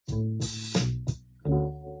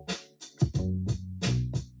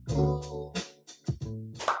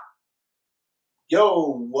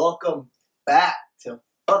Yo, welcome back to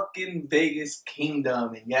fucking Vegas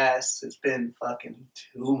Kingdom. And yes, it's been fucking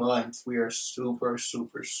 2 months. We are super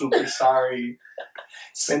sorry.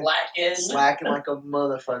 Slacking like a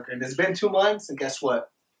motherfucker. And it's been 2 months, and guess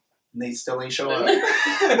what? Nate still ain't show up.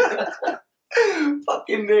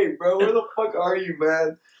 Fucking Nate, bro. Where the fuck are you,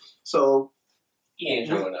 man? So he ain't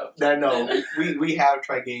showing up. I know. we have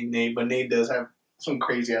tried getting Nate, but Nate does have some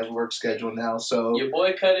crazy ass work schedule now, so your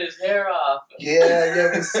boy cut his hair off. Yeah, you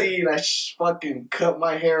haven't seen. I fucking cut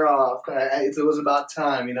my hair off. It was about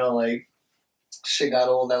time, like shit got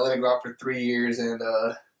old. I let it grow out for 3 years, and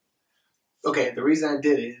okay. The reason I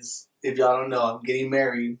did it is, if y'all don't know, I'm getting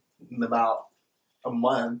married in about a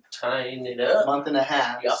month. Tying it up. A month and a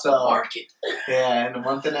half. You So market. Yeah, in a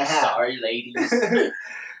month and a half. Sorry, ladies.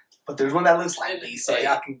 But there's one that looks like me, so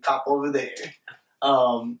y'all can cop over there.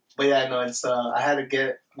 But yeah, no, it's I had to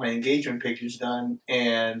get my engagement pictures done,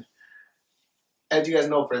 and as you guys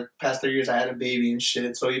know, for the past 3 years I had a baby and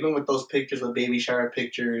shit. So even with those pictures, the baby shower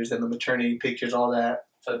pictures and the maternity pictures, all that.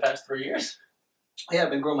 For the past 3 years? Yeah,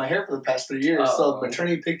 I've been growing my hair for the past 3 years. So the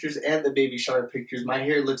maternity pictures and the baby shower pictures, my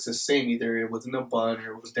hair looks the same. Either it was in a bun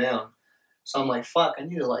or it was down. So I'm like, fuck, I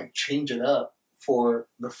need to change it up for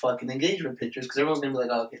the fucking engagement pictures, because everyone's gonna be like,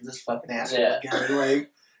 oh, okay, this fucking asshole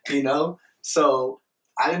again, So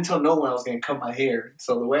I didn't tell no one I was gonna cut my hair.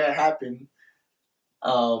 So the way it happened,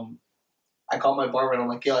 I called my barber and I'm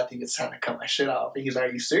like, yo, I think it's time to cut my shit off. And he's like,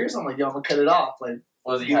 are you serious? I'm like, yo, I'm gonna cut it off.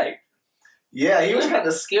 Was he hyped? Yeah, he was kind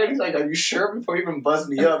of scared. He's like, are you sure? Before he even buzzed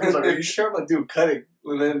me up, he's like, are you sure? I'm like, dude, cut it.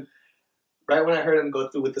 And then right when I heard him go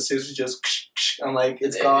through with the scissors, just I'm like,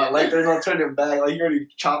 it's gone. There's no turning back. You already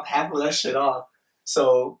chopped half of that shit off.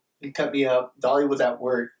 So he cut me up. Dolly was at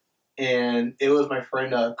work, and it was my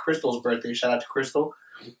friend Crystal's birthday. Shout out to Crystal.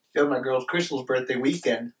 It was my girl's Crystal's birthday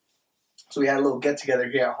weekend. So we had a little get together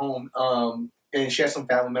here at home. And she had some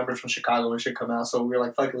family members from Chicago and shit come out. So we were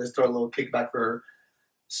like, fuck it, let's throw a little kickback for her.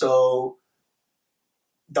 So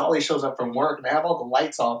Dolly shows up from work, and I have all the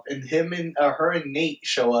lights off, and her and Nate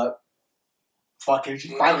show up. Fucking,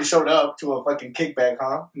 she finally showed up to a fucking kickback,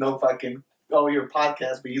 huh? No fucking, your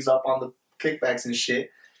podcast, but he's up on the kickbacks and shit.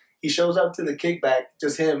 He shows up to the kickback,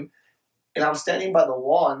 just him, and I'm standing by the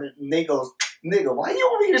wall, and Nate goes, nigga, why are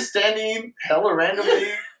you over here standing hella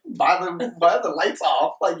randomly by the lights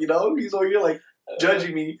off? He's over here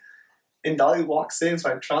judging me. And Dolly walks in, so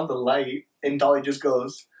I turn on the light, and Dolly just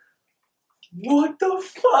goes, what the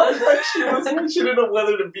fuck? She didn't know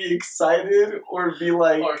whether to be excited or be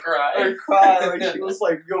or cry. She was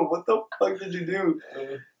like, yo, what the fuck did you do?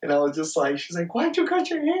 And I was just like, she's like, why'd you cut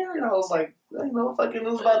your hair? And I was like, fucking, it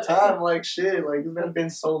was about time. Shit, it's been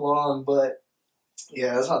so long. But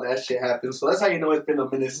yeah, that's how that shit happened. So that's how you know it's been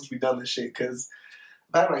a minute since we've done this shit, because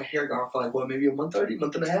I've had my hair gone for maybe a month already,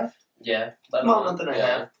 month and a half? Yeah. About a month and a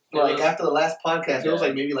half. After the last podcast, it was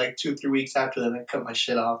maybe 2-3 weeks after that I cut my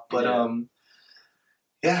shit off. But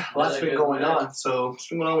yeah, lots been going on. So what's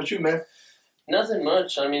been going on with you, man? Nothing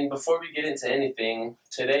much. I mean, before we get into anything,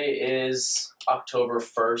 today is October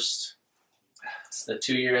 1st. It's the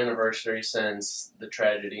 2-year anniversary since the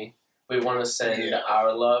tragedy. We want to send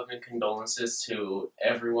our love and condolences to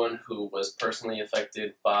everyone who was personally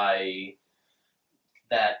affected by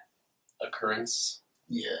that occurrence.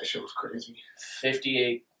 Yeah, that shit was crazy.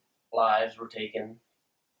 58 lives were taken.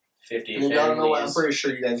 58 families. I don't know what, I'm pretty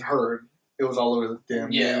sure you guys heard. It was all over the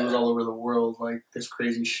damn. Yeah, it was all over the world. This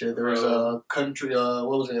crazy shit. There was a country. What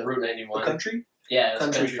was it? Route 91. A country? Yeah, it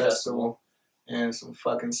was country festival. And some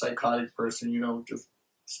fucking psychotic person, just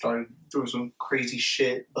started doing some crazy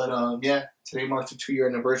shit. But yeah, today marks the 2-year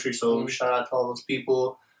anniversary. So shout out to all those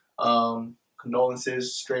people.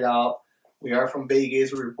 Condolences, straight out. We are from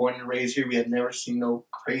Vegas. We were born and raised here. We had never seen no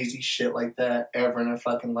crazy shit like that ever in our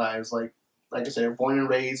fucking lives. Like I said, born and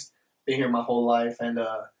raised. Been here my whole life, and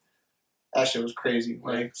that shit was crazy,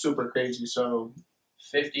 super crazy. So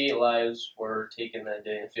 58 lives were taken that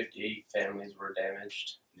day, and 58 families were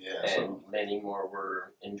damaged. Yeah, and many more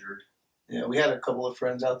were injured. Yeah, we had a couple of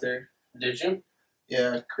friends out there. Did you?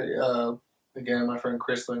 Yeah, again, my friend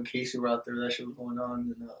Crystal and Casey were out there. That shit was going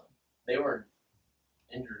on, and they weren't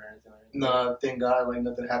injured or anything. No, thank God,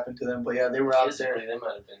 nothing happened to them. But yeah, they were out there. They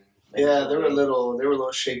might have been. Yeah, they were a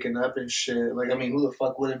little shaken up and shit. Who the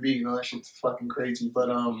fuck would it be? That shit's fucking crazy. But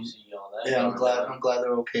you see all that. Yeah, I'm glad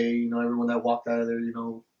they're okay. Everyone that walked out of there,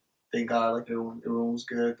 thank God, everyone was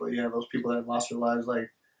good. But yeah, those people that lost their lives,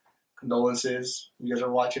 condolences. You guys are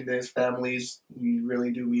watching this, families. We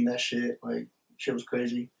really do mean that shit. Shit was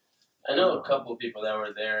crazy. I know a couple of people that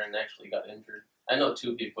were there and actually got injured. I know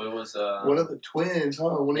two people. It was one of the twins, huh?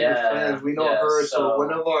 One of your friends. We know her. So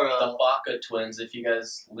one of our the Baca twins. If you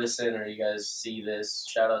guys listen or you guys see this,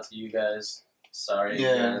 shout out to you guys. Sorry,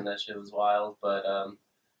 again, that shit was wild. But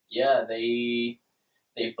yeah, they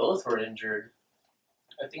both were injured.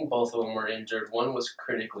 I think both of them were injured. One was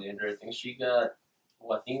critically injured. I think she got.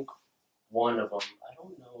 Well, I think one of them. I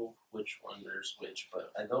don't know which one there's which,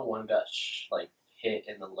 but I know one got hit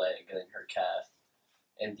in the leg and then her calf,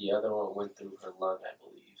 and the other one went through her lung, I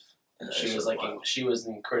believe. And she was she was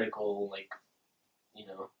in critical,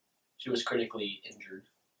 she was critically injured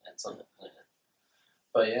at some point.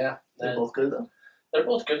 But yeah, they're both good though. They're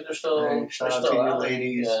both good. They're still. Hey, shout out to you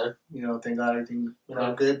ladies. Yeah. Thank God everything went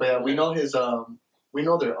out good. But yeah, we know we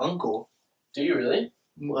know their uncle. Do you really?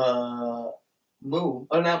 Moo.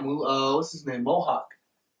 Oh, not Moo. What's his name? Mohawk.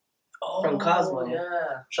 Oh, from Cosmo.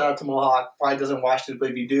 Yeah. Shout out to Mohawk. Probably doesn't watch this, but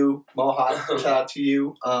if you do, Mohawk, shout out to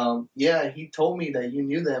you. Yeah, he told me that you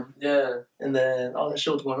knew them. Yeah. And then all that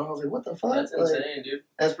shit was going on. I was like, what the fuck? That's insane, dude.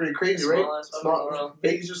 That's pretty crazy, right? Small.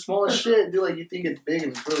 Babies are small as shit, dude. Like, you think it's big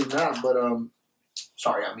and it's really not. But,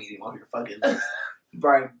 sorry, I'm eating while you're fucking.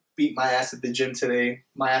 Brian beat my ass at the gym today.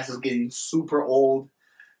 My ass is getting super old.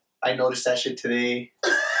 I noticed that shit today.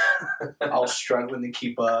 I was struggling to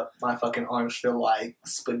keep up. My fucking arms feel like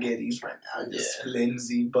spaghettis right now, just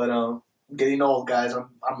flimsy. But I'm getting old, guys.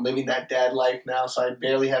 I'm living that dad life now, so I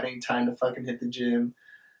barely have any time to fucking hit the gym.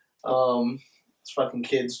 This fucking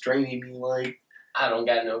kid's draining me. Like, I don't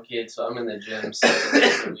got no kids, so I'm in the gym 7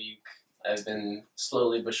 days a week. I've been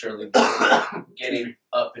slowly but surely getting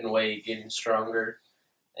up in weight, getting stronger,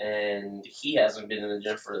 and he hasn't been in the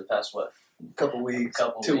gym for the past couple weeks,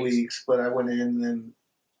 2 weeks. But I went in and.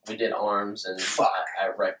 We did arms, and I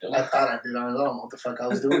wrecked them. I thought I did arms. I don't know what the fuck I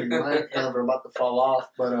was doing. My hands were about to fall off.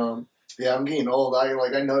 But, yeah, I'm getting old. I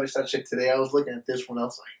noticed that shit today. I was looking at this one. I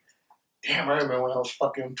was like, damn, I remember when I was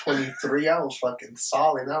fucking 23. I was fucking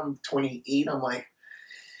solid. Now I'm 28. I'm like,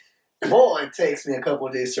 boy, it takes me a couple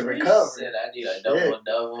of days to recover. Said I need a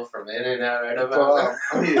double from In-N-Out right about now.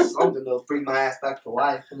 I need something to bring my ass back to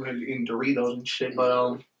life. I'm going to be eating Doritos and shit.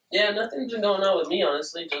 But, yeah, nothing's been going on with me,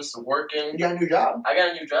 honestly. Just working. You got a new job? I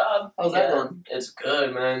got a new job. How's that going? It's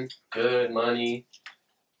good, man. Good money.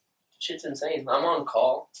 Shit's insane. I'm on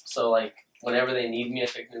call, so, whenever they need me, I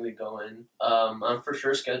technically go in. I'm for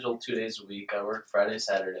sure scheduled 2 days a week. I work Friday,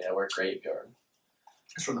 Saturday. I work graveyard.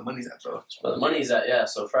 That's where the money's at, though. That's where the money's at, yeah.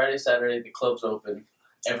 So Friday, Saturday, the club's open.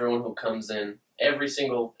 Everyone who comes in, every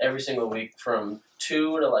single week from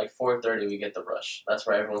 2 to 4:30, we get the rush. That's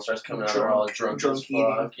where everyone starts coming out. They're all drunk as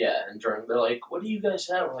fuck. Yeah, and drunk. They're like, "What do you guys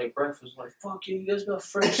have?" We're like, "Breakfast." I'm like, "Fuck you guys got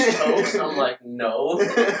French toast?" I'm like, "No."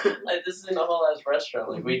 This isn't a whole ass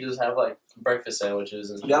restaurant. We just have breakfast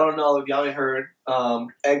sandwiches. And y'all don't know if y'all ain't heard.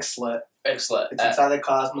 Egg Slut. Egg Slut. It's inside the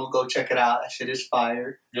Cosmo. Go check it out. That shit is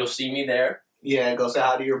fire. You'll see me there. Yeah, go say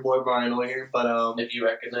hi to your boy Brian over here. But if you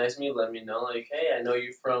recognize me, let me know. Hey, I know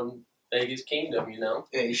you from Vegas Kingdom,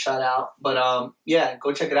 Yeah, shout out. But yeah,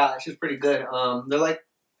 go check it out. It's just pretty good.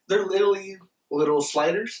 They're literally little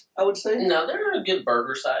sliders, I would say. No, they're a good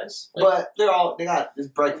burger size. But they got this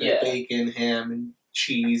breakfast bacon, ham, and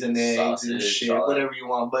cheese and eggs sausage, and shit, whatever you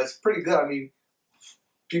want. But it's pretty good. I mean,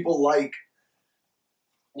 people like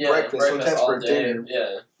breakfast sometimes for dinner.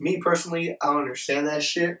 Yeah. Me personally, I don't understand that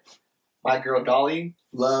shit. My girl Dolly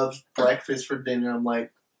loves breakfast for dinner. I'm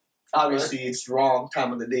like, obviously it's the wrong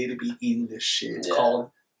time of the day to be eating this shit. It's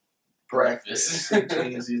called breakfast.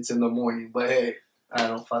 It's in the morning. But hey, I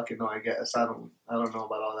don't fucking know, I guess. I don't know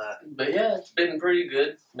about all that. But yeah, it's been pretty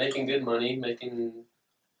good. Making good money.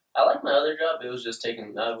 I like my other job. It was just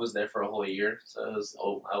I was there for a whole year, so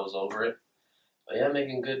I was over it. But yeah,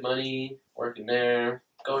 making good money, working there,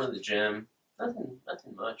 going to the gym. Nothing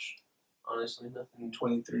much. Honestly, nothing.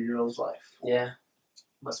 23-year-old's life. Yeah.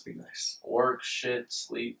 Must be nice. Work, shit,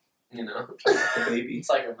 sleep, Like a baby. It's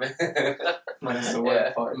like a baby. Minus the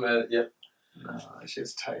work part. Yep. No, that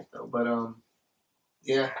shit's tight, though. But,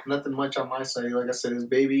 yeah, nothing much on my side. Like I said, his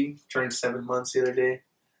baby turned 7 months the other day.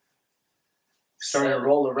 Starting to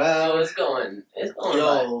roll around. Oh, it's going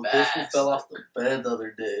Yo, fast. This one fell off the bed the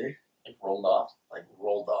other day. Rolled off.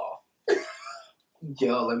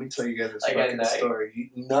 Yo, let me tell you guys this fucking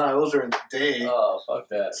story. No, it was during the day. Oh, fuck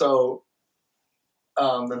that. So,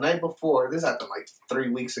 the night before, this happened 3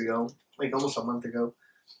 weeks ago, almost a month ago.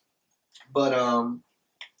 But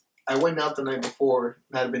I went out the night before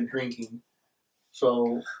and had been drinking.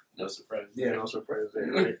 So no surprise. Yeah, no surprise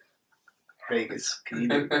there, right? Vegas,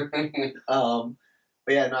 Canadian. But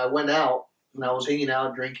yeah, no, I went out and I was hanging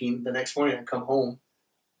out, drinking. The next morning, I come home.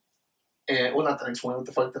 And, well, not the next morning, what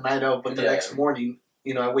the fuck, the night out, but the next morning,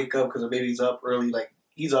 I wake up because the baby's up early,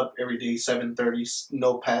 he's up every day 7:30,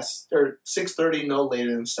 no past or 6:30, no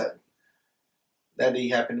later than 7. That day he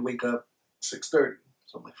happened to wake up 6:30.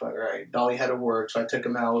 So I'm like, fuck, all right. Dolly had to work, so I took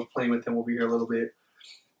him out. I was playing with him over here a little bit.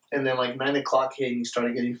 And then like 9 o'clock hit and he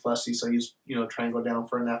started getting fussy, so he's, trying to go down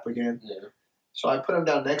for a nap again. Yeah. So I put him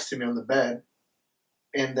down next to me on the bed.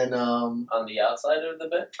 And then on the outside of the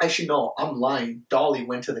bed? Actually no, I'm lying. Dolly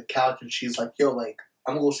went to the couch and she's like, yo, like,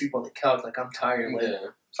 I'm gonna go sleep on the couch, like I'm tired. Like, yeah.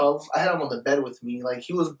 So I had him on the bed with me. Like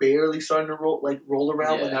he was barely starting to roll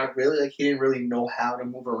around, but not really. Like he didn't really know how to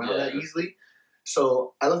move around that easily.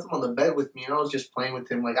 So I left him on the bed with me, and I was just playing with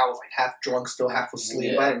him. Like I was like half drunk, still half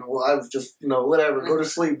asleep. I didn't know. I was just whatever, go to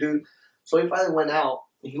sleep, dude. So he finally went out.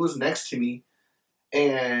 And he was next to me,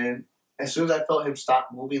 and as soon as I felt him stop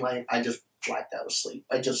moving, like I just blacked out of sleep.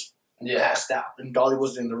 I just passed out, and Dolly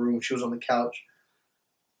wasn't in the room. She was on the couch.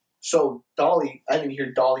 So Dolly, I didn't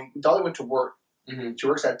hear Dolly. Dolly went to work. Mm-hmm. She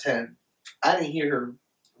works at 10. I didn't hear her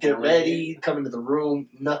get ready, come into the room,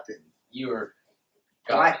 nothing. You were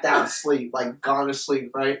blacked out of sleep, like gone to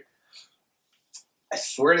sleep, right? I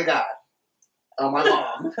swear to God, on my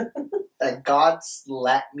mom, that God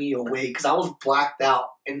slapped me awake because I was blacked out,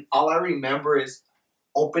 and all I remember is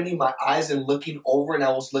opening my eyes and looking over, and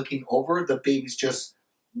I was looking over, the baby's just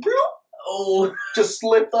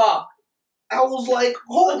slipped off. I was like,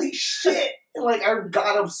 holy shit. And like I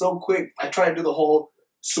got up so quick. I tried to do the whole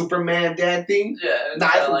Superman dad thing. Yeah.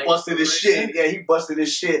 Nah, he busted his shit. Yeah, he busted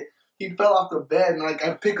his shit. He fell off the bed and like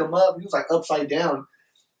I pick him up. He was like upside down.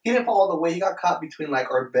 He didn't fall all the way. He got caught between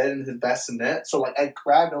like our bed and his bassinet. So like I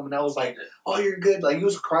grabbed him and I was like, "Oh, you're good." Like he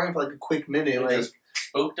was crying for like a quick minute. You like just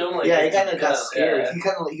spooked him. Like, yeah, he kind of got scared. Yeah. He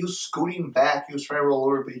kind of he was scooting back. He was trying to roll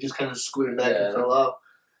over, but he just kind of scooted back and fell off.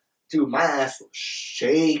 Dude, my ass was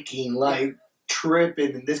shaking, like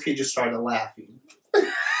tripping, and this kid just started laughing.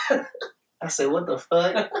 I said, "What the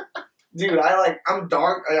fuck?" Dude, I'm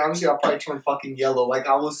dark. Honestly, I'll probably turn fucking yellow. Like,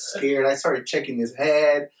 I was scared. I started checking his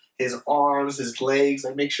head, his arms, his legs.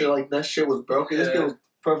 I make sure, like, that shit was broken. This kid was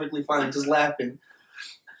perfectly fine, just laughing.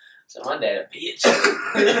 So my dad a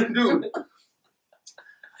bitch. Dude.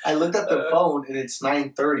 I looked at the phone, and it's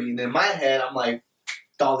 9:30, and in my head, I'm like,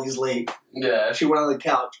 Dolly's late. Yeah. She went on the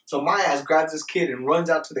couch. So my ass grabs this kid and runs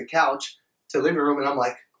out to the couch, to the living room, and I'm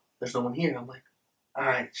like, there's no one here. I'm like, all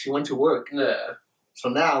right, she went to work. Yeah. So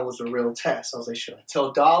now it was a real test. I was like, should I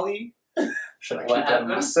tell Dolly? Should I keep that to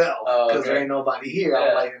myself? Because there ain't nobody here.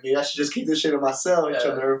 I'm like, maybe I should just keep this shit to myself and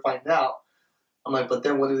she'll never find out. I'm like, but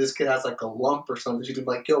then what if this kid has like a lump or something? She'd be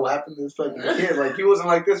like, yo, what happened to this fucking kid? Like, he wasn't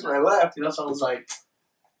like this when I left. So I was like,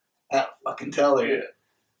 I gotta fucking tell her. Yeah.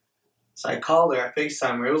 So I called her, I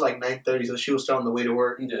FaceTime her. It was like 9:30, so she was still on the way to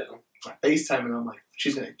work. Yeah. I FaceTime and I'm like,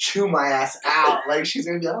 she's gonna chew my ass out. Like, she's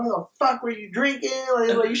gonna be like, what the fuck were you drinking?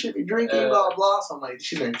 Like, what you should be drinking, blah, blah. So I'm like,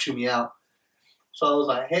 she's gonna chew me out. So I was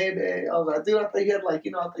like, hey, babe. I was like, dude, I thought you had, like,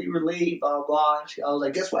 I thought you were late, blah, blah. I was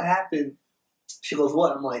like, guess what happened? She goes,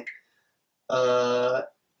 what? I'm like,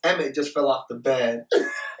 Emmett just fell off the bed.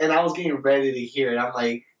 And I was getting ready to hear it. I'm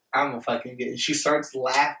like, I'm gonna fucking get it. She starts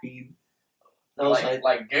laughing. I was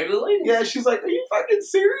like giggling? Yeah, she's like, are you fucking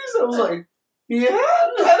serious? I was like, yeah,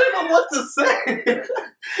 I didn't know what to say.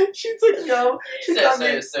 She took me out. She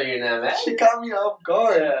caught me off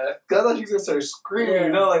guard. Yeah. Cause I thought she was gonna start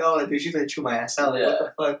screaming, like, oh, dude, she's gonna chew my ass out. Like, what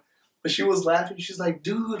the fuck? But she was laughing. She's like,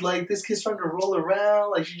 dude, like, this kid's starting to roll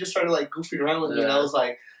around. Like, she just started like goofing around with me, and I was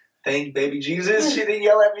like, thank baby Jesus. She didn't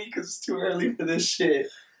yell at me because it's too early for this shit.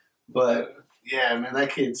 But yeah, man,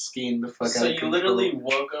 that kid schemed the fuck out. So you literally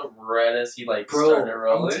woke up right as he started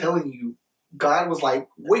rolling. I'm telling you. God was like,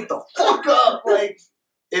 wake the fuck up! Like,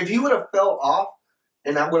 if he would have fell off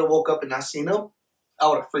and I would have woke up and not seen him, I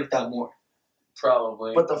would have freaked out more.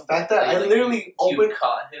 Probably. But the fact that I literally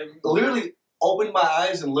caught him. Literally opened my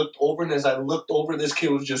eyes and looked over, and as I looked over, this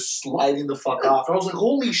kid was just sliding the fuck off. And I was like,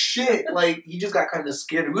 holy shit! Like, he just got kind of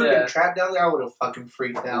scared. If we would have been trapped down there, I would have fucking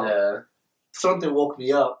freaked out. Yeah. Something woke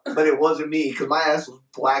me up, but it wasn't me, because my ass was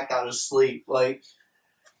blacked out of sleep. Like,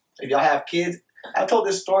 if y'all have kids, I've told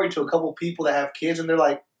this story to a couple people that have kids, and they're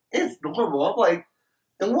like, it's normal. I'm like,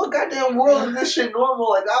 in what goddamn world is this shit normal?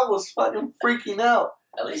 Like, I was fucking freaking out.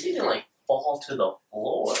 At least he didn't, fall to the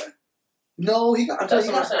floor. No, he got caught.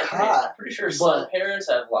 I'm pretty sure some parents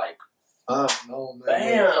have, oh, no, man.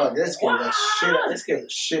 Bam! Fuck, that scared the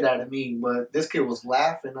shit out of me. But this kid was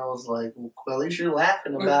laughing. I was like, well, at least you're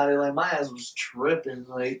laughing about it. Like, my ass was tripping.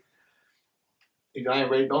 Like, if y'all ain't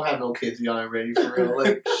ready, don't have no kids if y'all ain't ready for real.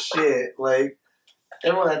 Like, shit. Like,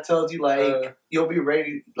 everyone that tells you, like, you'll be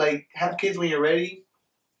ready, like, have kids when you're ready.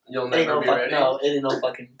 You'll never be ready. No, it ain't no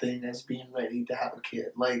fucking thing as being ready to have a kid.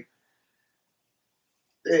 Like,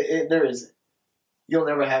 there isn't. you'll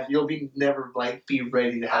never like be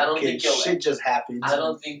ready to have kids. Shit just happens. I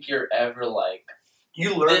don't think you're ever like.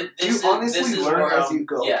 You learn. You honestly learn as you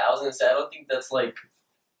go. Yeah, I was gonna say I don't think that's like.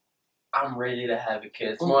 I'm ready to have a kid.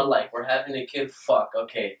 It's more like we're having a kid. Fuck.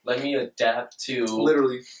 Okay, let me adapt to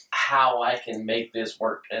literally how I can make this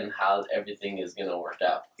work and how everything is gonna work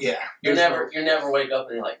out. Yeah, you never wake up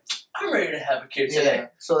and you're like, I'm ready to have a kid today. Yeah.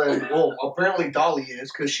 So then, well, apparently Dolly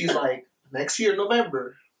is because she's like next year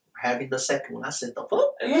November we're having the second one. I said the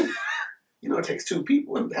fuck. You know it takes two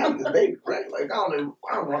people to have this baby, right? Like I don't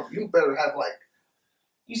know. You better have like.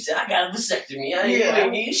 You said I got a vasectomy. I ain't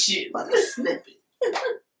gonna give you shit. Like a snippet.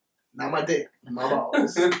 Not my dick, my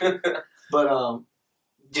balls. But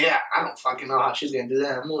yeah, I don't fucking know how she's gonna do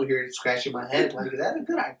that. I'm over here scratching my head like, is that a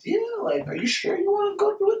good idea? Like, are you sure you want to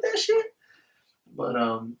go through with that shit? But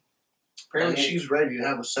apparently she's ready to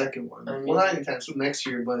have a second one. Well, not anytime soon, next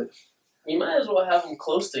year, but you might as well have them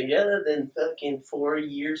close together than fucking 4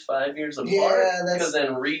 years, 5 years apart. Yeah, because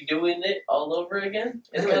then redoing it all over again,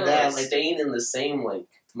 it's kind of like staying in the same like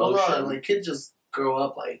motion. Hold on, like kids just grow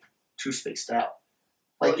up like too spaced out.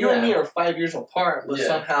 Like, you and me are 5 years apart, but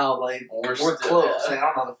somehow, like, we're close. Like, I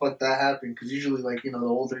don't know how the fuck that happened, because usually, like, you know, the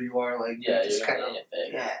older you are, like, you just kind of,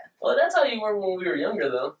 Well, that's how you were when we were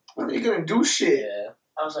younger, though. When are you gonna do shit? Yeah.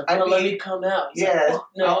 I was like, let me come out. He's like,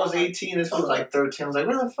 no, I was 18, this was like 13. I was like,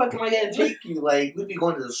 where the fuck am I gonna take you? Like, we'd be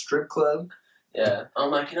going to the strip club. Yeah.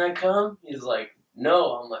 I'm like, can I come? He's like,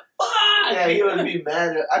 no. I'm like, fuck! Yeah, he would be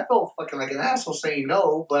mad. I felt fucking like an asshole saying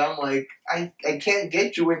no, but I'm like, I can't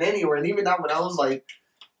get you in anywhere. And even now, when I was like,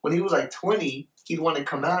 when he was like 20, he'd want to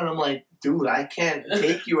come out, and I'm like, dude, I can't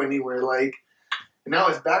take you anywhere. Like, and now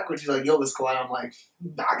it's backwards. He's like, yo, let's go out. I'm like,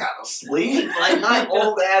 I gotta sleep. Like, my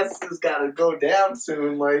old ass has gotta go down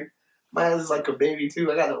soon. Like, my ass is like a baby,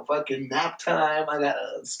 too. I got a fucking nap time. I got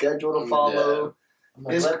a schedule to follow.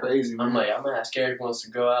 Yeah. It's crazy, man. I'm like, I'm gonna ask Eric wants to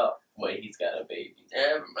go out. Wait, he's got a baby.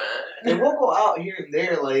 Never mind. And we'll go out here and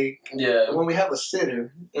there, like, when we have a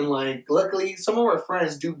sitter. And, like, luckily, some of our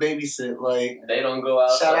friends do babysit. Like, they don't go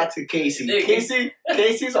out. Shout out to Casey.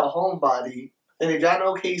 Casey's a homebody. And if y'all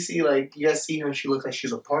know Casey, like, you guys see her and she looks like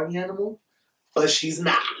she's a party animal. But she's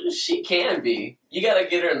not. She can be. You gotta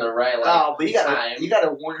get her in the right, like, but you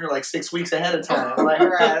gotta warn her, like, 6 weeks ahead of time. Like,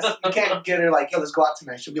 her ass, you can't get her, like, yo, let's go out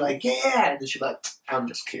tonight. She'll be like, yeah. And then she'll be like, I'm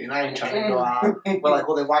just kidding. I ain't trying to go out. We're like,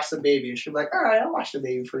 well, then watch the baby. And she'll be like, all right, I'll watch the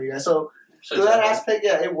baby for you guys. So that aspect,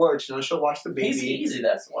 yeah, it works. You know, she'll watch the baby. He's easy.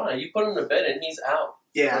 That's why. You put him to bed and he's out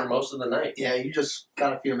for most of the night. Yeah, you just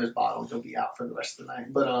gotta feed him his bottle. He'll be out for the rest of the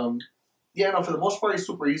night. But, yeah, no, for the most part, he's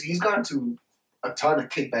super easy. He's gone to a ton of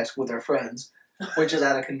kickbacks with our friends, which is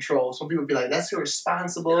out of control. Some people be like, that's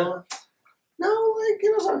irresponsible. No, like,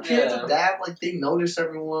 you know, some kids adapt. Like, they notice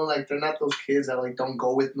everyone. Like, they're not those kids that, like, don't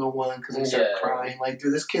go with no one because they start crying. Like,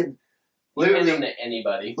 dude, this kid literally... to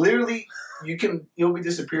anybody. Literally, you'll be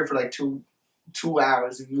disappeared for, like, two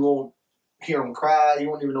hours, and you won't hear him cry. You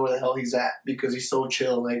won't even know where the hell he's at because he's so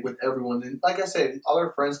chill, like, with everyone. And like I said, all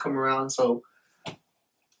our friends come around, so...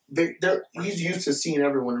 he's used to seeing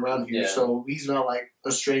everyone around here, so he's not, like,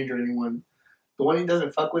 a stranger to anyone. The one he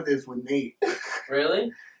doesn't fuck with is with Nate.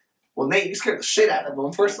 Really? Well, Nate, you scared the shit out of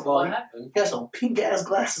him. First of all, what happened? He had some pink-ass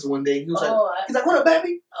glasses one day. He was like, what up,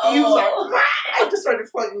 baby? He was like, I just started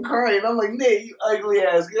fucking crying. I'm like, Nate, you ugly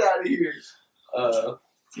ass, get out of here.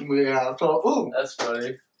 Yeah, so, ooh. That's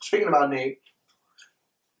funny. Speaking about Nate,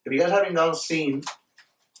 if you guys haven't seen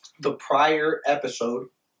the prior episode,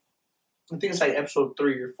 I think it's like episode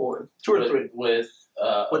 3 or 4. 2 or 3. With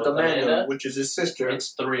Amanda, which is his sister.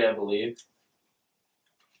 It's 3, I believe.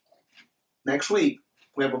 Next week,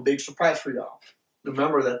 we have a big surprise for y'all.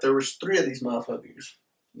 Remember that there was 3 of these motherfuckers.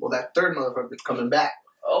 Well, that third motherfucker's coming back.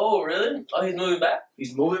 Oh, really? Oh, he's moving back?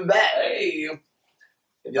 He's moving back. Hey.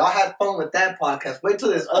 If y'all had fun with that podcast, wait till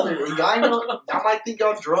this other... y'all might think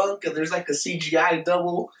y'all drunk and there's like a CGI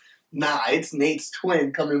double. Nah, it's Nate's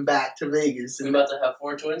twin coming back to Vegas. We about to have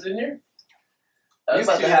 4 twins in here? We're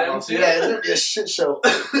about to have it's going to be a shit show.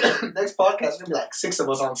 Next podcast, it's going to be like 6 of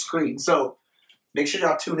us on screen. So, make sure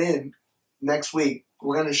y'all tune in next week.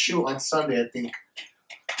 We're going to shoot on Sunday, I think.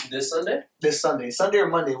 This Sunday? This Sunday. Sunday or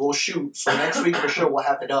Monday, we'll shoot. So, next week, for sure, we'll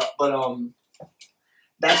have it up. But,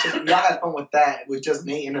 that's just, y'all had fun with that, with just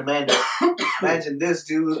Nate and Amanda. Imagine this,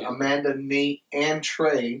 dude, Amanda, Nate, and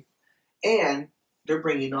Trey. And they're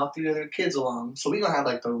bringing all 3 of their kids along. So, we're going to have,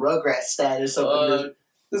 like, the Rugrats status of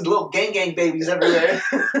there's little gang babies everywhere.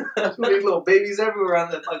 Big little babies everywhere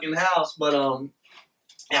around the fucking house. But,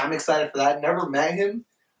 yeah, I'm excited for that. Never met him.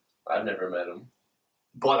 I've never met him.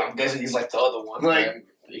 But I'm guessing he's like the other one. Like,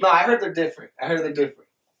 no, I heard they're different. In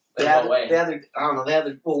what way? I don't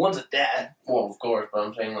know. Well, one's a dad. Well, of course, but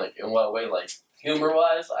I'm saying, like, in what way? Like,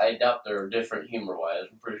 Humor-wise, I doubt they're different humor-wise.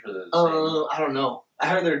 I'm pretty sure they're the same. I don't know. I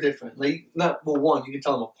heard they're different. Like, one, you can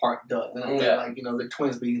tell them apart, duh. They're not like, they're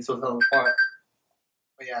twins, but you can still tell them apart.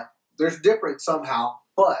 But yeah, there's different somehow.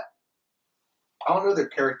 But I don't know if their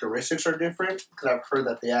characteristics are different, because I've heard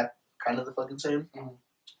that they act kind of the fucking same. Mm-hmm.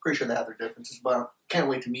 Pretty sure they have their differences, but can't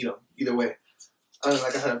wait to meet them either way. Like I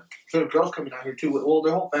said, there's girls coming out here too. Well,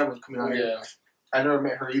 their whole family's coming out here. I never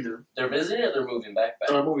met her either. They're visiting or they're moving back?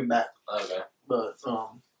 They're moving back. Okay. But,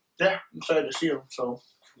 yeah, I'm excited to see them, so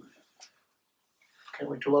can't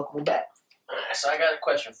wait to welcome them back. Alright, so I got a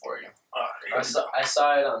question for you. I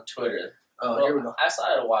saw it on Twitter. Here we go. I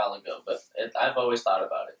saw it a while ago, but I've always thought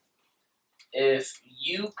about it. If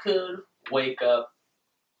you could wake up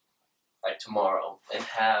like tomorrow and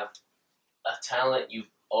have a talent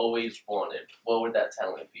you've always wanted, what would that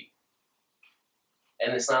talent be?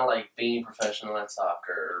 And it's not like being professional at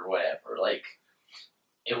soccer or whatever. Like,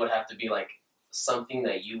 it would have to be like something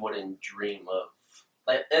that you wouldn't dream of.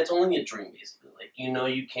 Like, that's only a dream, basically. Like,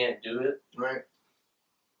 you can't do it. Right.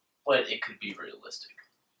 But it could be realistic.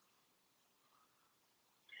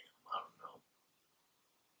 I don't know.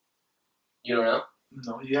 You don't know?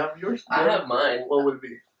 No, you have yours? I have mine. What would it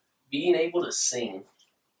be? Being able to sing.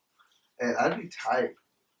 Man, I'd be tight.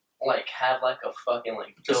 Like, have like a fucking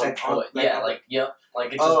like just like it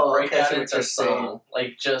just break out into a song.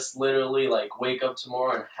 Like, just literally like wake up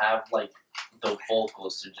tomorrow and have like the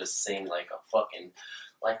vocals to just sing like a fucking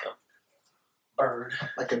like a bird.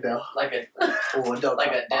 Like Adele. Like a Adele.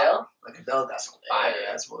 Like Adele? Like Adele got some fire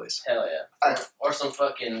ass voice. Hell yeah. Or some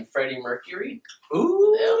fucking Freddie Mercury.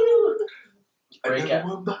 Ooh. Break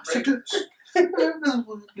out.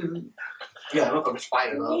 Yeah, I don't know if I'm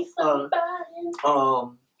fire though.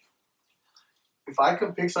 If I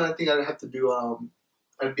could pick something, I think I'd have to do,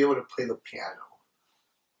 I'd be able to play the piano.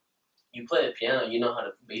 You play the piano, you know how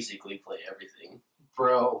to basically play everything.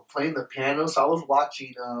 Bro, playing the piano. So I was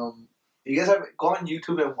watching, you guys go on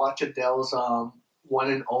YouTube and watch Adele's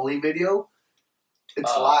One and Only video.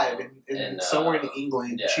 It's live in somewhere in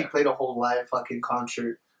England. Yeah. She played a whole live fucking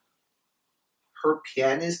concert. Her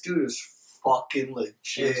pianist, dude, is fucking legit.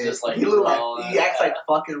 She's just like he acts like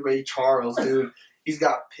fucking Ray Charles, dude. He's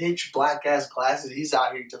got pitch black ass glasses. He's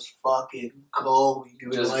out here just fucking going,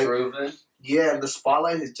 dude. Just grooving. Yeah, and the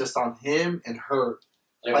spotlight is just on him and her.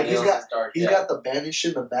 Like he's got the band and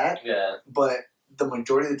shit in the back. Yeah. But the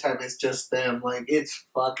majority of the time it's just them. Like, it's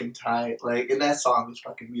fucking tight. Like, and that song is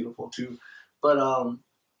fucking beautiful too. But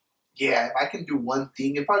yeah, if I can do one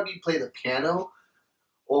thing, it'd probably be play the piano,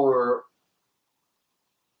 or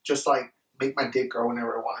just like make my dick grow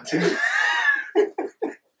whenever I wanted to. You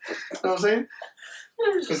know what I'm saying?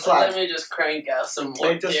 Let me just crank out some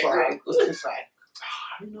more. Just like,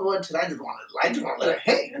 you know what? Today I just want to let it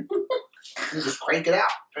hang. And just crank it out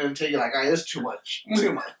until you're like, all right, this is too much.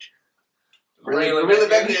 Too much. Really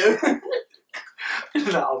negative.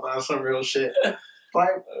 No, that's some real shit.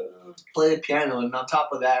 Probably play the piano, and on top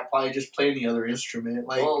of that, probably just play any other instrument.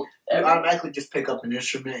 Like, you automatically just pick up an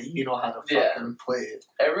instrument, you know how to fucking play it.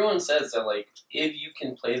 Everyone says that, like, if you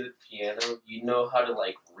can play the piano, you know how to,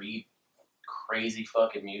 like, read crazy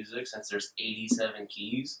fucking music, since there's 87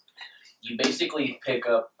 keys. You basically pick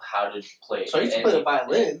up how to play. So I used to play the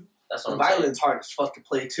violin. That's what the violin's hard as fuck to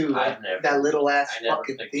play too. Like, that little ass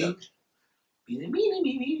fucking thing.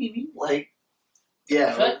 Like, yeah.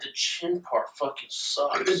 I feel like the chin part fucking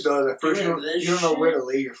sucks. It does. At first, you don't know where to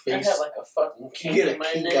lay your face. I have like a fucking kink you get in my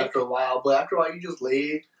a kink neck. after a while, but after a while, you just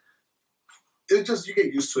lay. It's just, you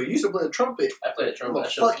get used to it. You used to play the trumpet. I play the trumpet.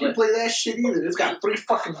 Fuck, you play that shit either. It's got 3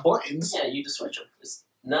 fucking buttons. Yeah, you just switch them. It's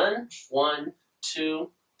none, 1,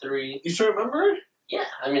 2, 3. You still remember? Yeah,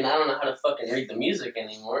 I mean, I don't know how to fucking read the music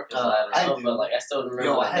anymore, because I don't know, but like, I still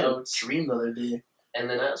remember the I had notes. a dream the other day. And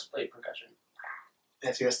then I also played percussion.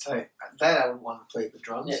 That's tight. That I would want to play the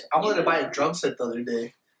drums. Yeah, I wanted to buy a drum set the other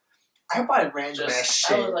day. I buy random ass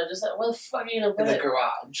shit. I was like, just like, what the fuck are you gonna put in the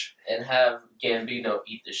garage? And have Gambino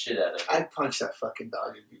eat the shit out of it. I'd punch that fucking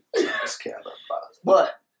dog if you just can't about it.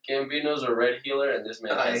 But Gambino's a red healer, and this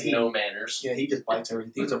man has no manners. Yeah, he just bites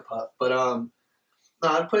everything. He's a pup. But no,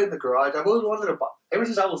 I'd put it in the garage. I've always wanted to buy. Ever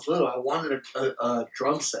since I was little, I wanted a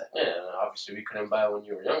drum set. Yeah, obviously we couldn't buy when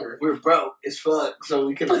you were younger. We were broke as fuck, so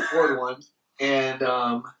we couldn't afford one. And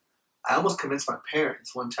I almost convinced my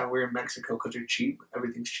parents one time. We were in Mexico because they're cheap.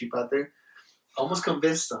 Everything's cheap out there. I almost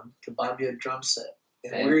convinced them to buy me a drum set.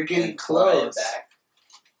 And we were getting close.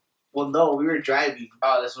 Well, no, we were driving.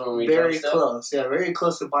 Oh, that's when we very close. Yeah, very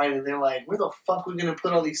close to buying. And they're like, "Where the fuck are we gonna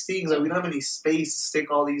put all these things? Like, we don't have any space to stick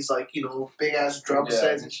all these, like, you know, big ass drum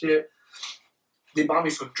sets and shit." they bought me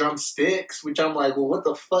some drumsticks, which I'm like, well, what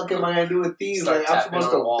the fuck am I gonna do with these? Start like, I'm tapping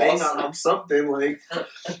supposed on to walls. bang on them something. Like,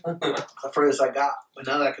 at first I got, but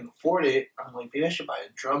now that I can afford it, I'm like, maybe I should buy a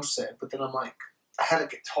drum set. But then I'm like, I had a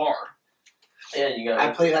guitar. Yeah, you got.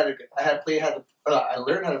 I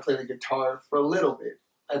learned how to play the guitar for a little bit.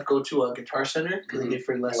 I'd go to a guitar center because they get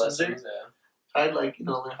free lessons there. Yeah. I'd learn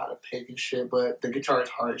how to pick and shit, but the guitar is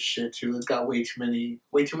hard as shit too. It's got way too many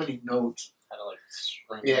notes. How to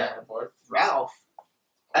string back and forth. Ralph.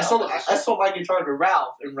 I sold my guitar to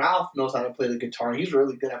Ralph, and Ralph knows how to play the guitar. He's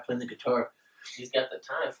really good at playing the guitar. He's got the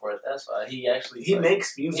time for it. That's why he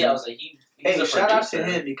makes music. Yeah, I was like, he's a shout out to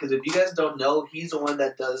producer. him because if you guys don't know, he's the one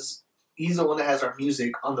that has our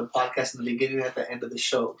music on the podcast in the beginning and at the end of the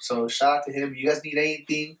show. So shout out to him. If you guys need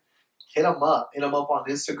anything, hit him up. Hit him up on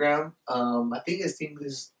Instagram. I think his thing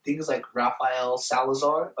is like Rafael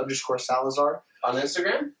Salazar _Salazar on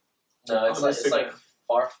Instagram. No, it's like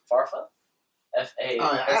Farfa. F-A.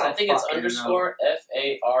 I think it's _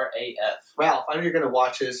 F-A-R-A-F. Ralph, I know you're gonna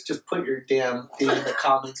watch this. Just put your damn thing in the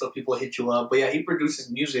comments so people hit you up. But yeah, he produces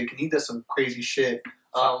music and he does some crazy shit.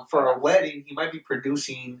 For a wedding, he might be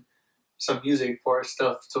producing some music for our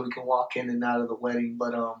stuff so we can walk in and out of the wedding.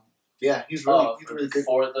 But yeah, he's really good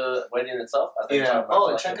for the wedding itself. I think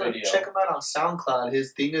check him out on SoundCloud.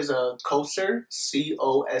 His thing is a Coser,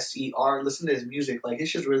 Coser. Listen to his music. Like,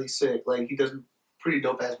 it's just really sick. Like, he does pretty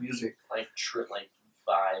dope ass music. Like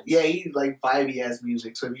vibes. Yeah, he like vibey ass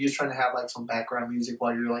music. So if you're just trying to have like some background music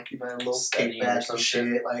while you're like, a little kickback and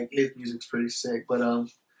shit, like his music's pretty sick. But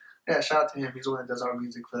yeah, shout out to him. He's the one that does our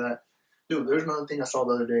music for that. Dude, there's another thing I saw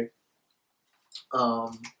the other day.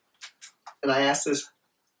 And I asked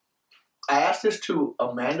this to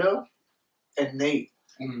Amanda and Nate.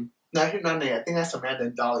 Mm-hmm. No, actually not Nate. I think that's Amanda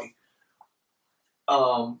and Dolly.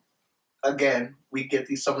 Again, we get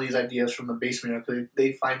some of these ideas from the basement because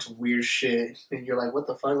they find some weird shit, and you're like, "What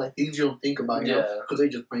the fuck?" Like things you don't think about, because they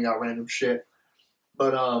just bring out random shit.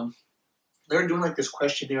 But they're doing like this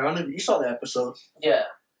questionnaire. I don't know if you saw the episode. Yeah.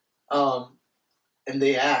 And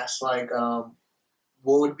they asked like,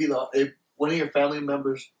 what would be if one of your family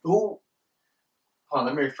members who? Hold on,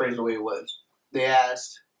 let me rephrase the way it was. They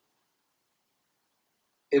asked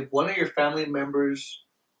if one of your family members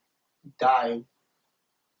died.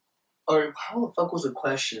 Or how the fuck was the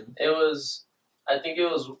question? I think it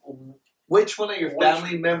was... Which one of your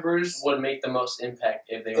family members... would make the most impact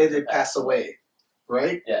if they pass away,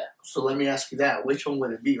 right? Yeah. So let me ask you that. Which one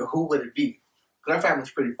would it be? Or who would it be? Because our family's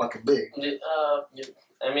pretty fucking big.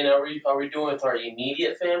 I mean, are we doing with our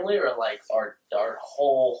immediate family or like our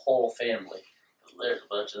whole family? There's a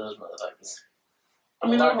bunch of those motherfuckers. I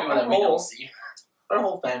mean, our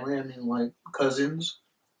whole family. I mean, like, cousins,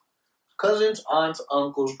 aunts,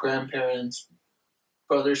 uncles, grandparents,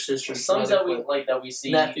 brothers, sisters. Some that we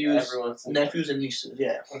see nephews and nieces.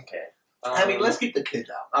 Yeah. Okay. I mean, let's keep the kids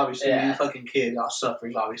out. Obviously, when you fucking kid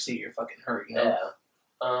suffers. Obviously, you're fucking hurt. You know?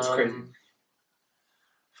 Yeah. It's crazy.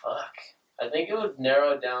 Fuck. I think it would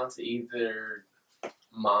narrow it down to either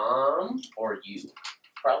mom or you.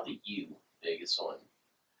 Probably you, biggest one.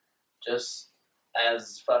 Just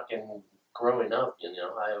as fucking growing up,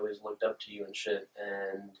 I always looked up to you and shit,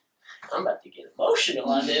 and I'm about to get emotional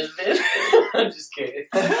on this, bitch. I'm just kidding.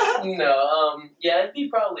 No, yeah, it'd be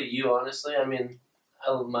probably you, honestly. I mean,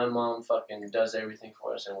 my mom fucking does everything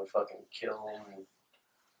for us and would fucking kill him.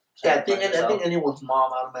 Yeah, I think anyone's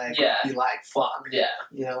mom automatically be like, fuck.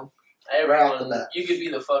 Yeah. Everyone, you could be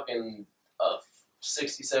the fucking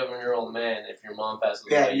 67-year-old man if your mom passes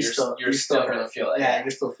away. You're still gonna feel it. Yeah,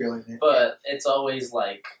 you're still feeling it. But it's always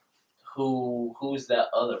like, who's that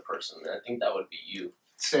other person? And I think that would be you.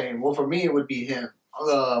 Same. Well, for me, it would be him.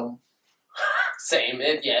 Same.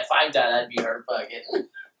 If I died, I'd be her fucking.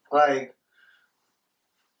 Like,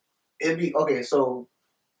 it'd be okay. So,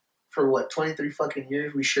 for 23 fucking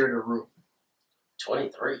years, we shared a room.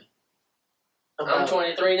 23. I'm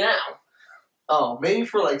 23 now. Oh, maybe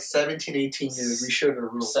for 17, 18 years, we shared a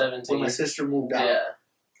room. 17. When my sister moved out. Yeah.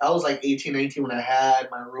 I was 18, 19 when I had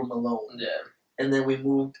my room alone. Yeah. And then we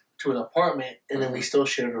moved to an apartment, and then we still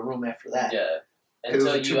shared a room after that. Yeah.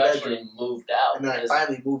 Until you actually moved out. And then I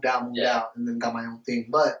finally moved out, and then got my own thing.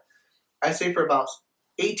 But I say for about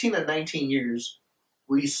 18 to 19 years,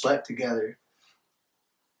 we slept together.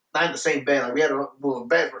 Not in the same bed. We had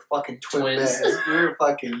beds were fucking twins. Beds. We were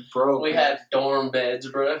fucking broke. We had dorm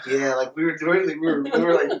beds, bro. Yeah, we were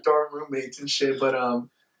like dorm roommates and shit. But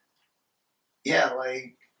yeah,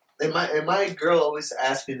 and my girl always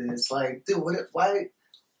asks me this, like, dude, why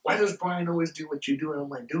does Brian always do what you do? And I'm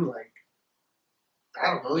like, dude, I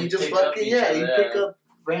don't know. You just fucking you pick up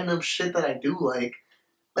random shit that I do. Like,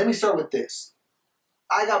 let me start with this.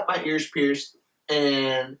 I got my ears pierced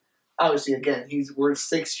And obviously, again, we're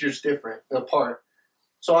 6 years different apart.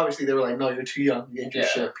 So obviously they were like, no, you're too young to get your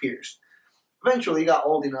shit pierced. Eventually he got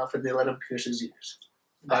old enough and they let him pierce his ears.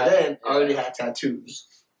 By then, I already had tattoos.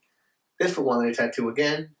 This for one day tattoo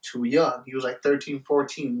again, too young. He was like 13,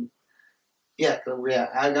 14. Yeah,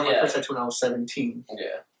 I got my first tattoo when I was 17.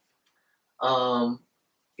 Yeah.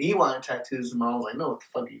 He wanted tattoos, and Mom was like, no, what the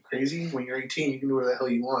fuck, are you crazy? When you're 18, you can do whatever the hell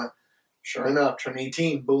you want. Sure enough, turned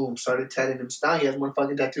 18, boom, started tattooing him. Now he has more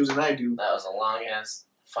fucking tattoos than I do. That was a long-ass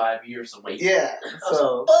 5 years of waiting. Yeah,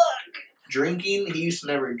 so drinking, he used to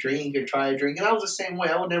never drink or try to drink, and I was the same way.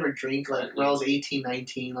 I would never drink, like, when I was 18,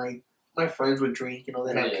 19, like, my friends would drink, you know,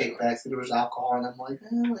 they'd have kickbacks, and there was alcohol, and I'm like,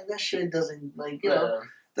 like, that shit doesn't, like, you know,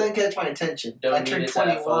 doesn't catch my attention. I turned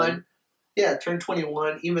 21. Yeah, turned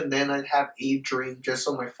 21. Even then, I'd have a drink just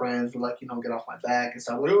so my friends would, like, you know, get off my back and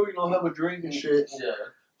stuff. Like, oh, you know, have a drink and shit. Yeah.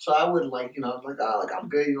 So I would, like, you know, like, oh, like, I'm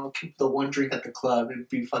good, you know, keep the one drink at the club and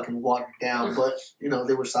be fucking watered down. But, you know,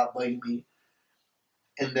 they would stop biting me.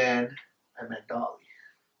 And then I met Dolly.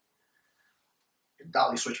 And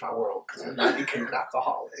Dolly switched my world because I became an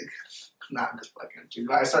alcoholic. Not just fucking,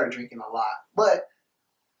 I started drinking a lot. But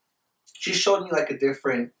she showed me, like, a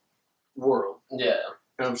different world. Yeah.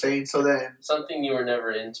 You know what I'm saying? So then something you were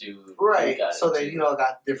never into. Right. So then, you know, I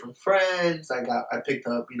got different friends. I picked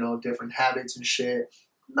up, you know, different habits and shit.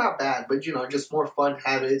 Not bad, but you know, just more fun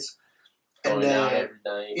habits. Going out every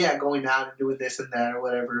night. Yeah, going out and doing this and that or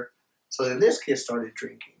whatever. So then this kid started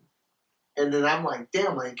drinking. And then I'm like,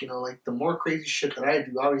 damn, like, you know, like the more crazy shit that I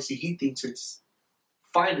do, obviously he thinks it's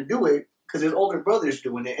fine to do it because his older brother's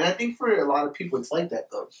doing it. And I think for a lot of people it's like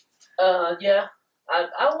that though. Yeah.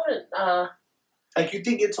 I wouldn't like, you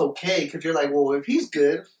think it's okay because you're like, well, if he's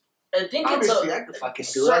good, I think obviously I could fucking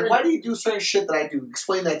do it. Like, why do you do certain shit that I do?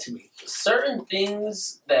 Explain that to me. Certain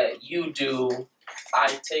things that you do,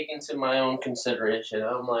 I take into my own consideration.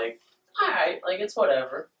 I'm like, alright, like, it's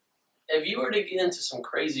whatever. If you were to get into some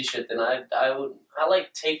crazy shit, then I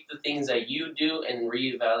like take the things that you do and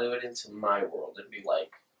reevaluate into my world and be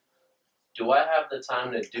like, do I have the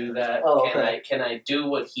time to do that? Oh, okay. Can I do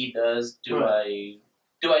what he does? Do I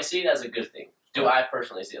see it as a good thing? Do I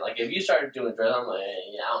personally see it? Like, if you started doing drugs, I'm like,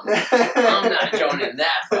 I'm not joining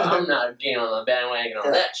that, bro. I'm not getting on the bandwagon on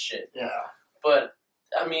that shit. Yeah. But,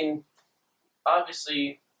 I mean,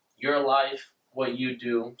 obviously, your life, what you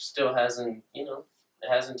do, still hasn't, you know, it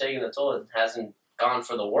hasn't taken a toll. It hasn't gone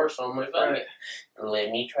for the worse. So I'm like, let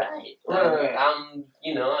me try it. Right.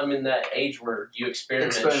 I'm in that age where you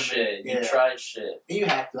experiment shit, you try shit. You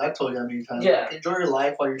have to. I've told you that many times. Yeah. Like, enjoy your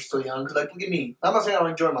life while you're still young. Because, like, look at me. I'm not saying I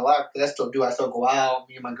don't enjoy my life, because I still do. I still go out.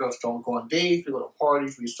 Me and my girl still go on dates. We go to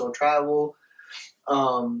parties. We still travel.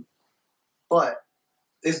 But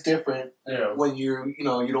it's different when you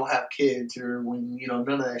don't have kids or when, you know,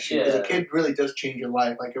 none of that shit. Because a kid really does change your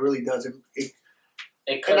life. Like, it really does.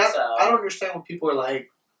 It cuts out. I don't understand when people are like,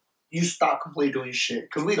 you stop completely doing shit.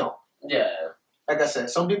 Because we don't. Yeah. Like I said,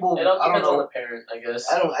 some people, it all depends on the parent, I guess.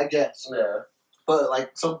 I guess. Yeah. But,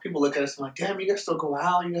 like, some people look at us and like, damn, you guys still go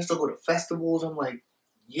out? You guys still go to festivals? I'm like,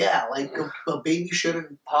 yeah, like, a baby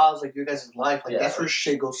shouldn't pause, like, your guys' life. Like, that's where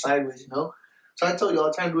shit goes sideways, you know? So I tell you all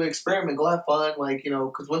the time, do an experiment, go have fun, like, you know,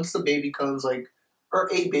 because once the baby comes, like, or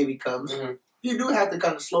a baby comes, you do have to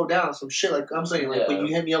kind of slow down some shit. Like, I'm saying, like, when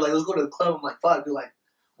you hit me up, like, let's go to the club, I'm like, fuck, dude, like,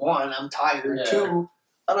 one, I'm tired, two,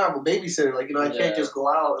 I don't have a babysitter. Like, you know, I can't just go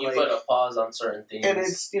out. You like, put a pause on certain things. And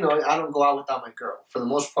it's, you know, I don't go out without my girl. For the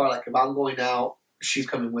most part, like, if I'm going out, she's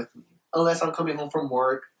coming with me. Unless I'm coming home from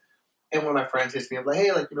work, and one of my friends hits me up, like,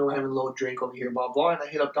 hey, like, you know, we're having a little drink over here, blah, blah. And I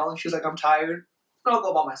hit up Dolly, and she's like, I'm tired. And I'll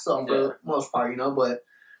go by myself for the most part, you know. But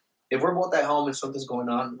if we're both at home and something's going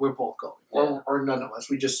on, we're both going. Or none of us.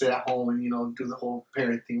 We just sit at home and, you know, do the whole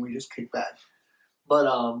parent thing. We just kick back. But,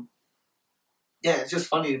 yeah, it's just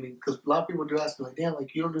funny to me because a lot of people do ask me, like, damn,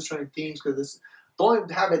 like, you don't do certain things because the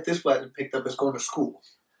only habit this fool hasn't picked up is going to school.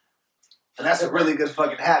 And that's a really good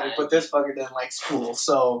fucking habit, but this fucker doesn't like school.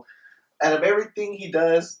 So, out of everything he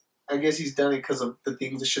does, I guess he's done it because of the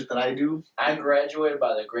things, the shit that I do. I graduated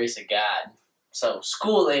by the grace of God. So,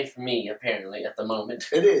 school ain't for me, apparently, at the moment.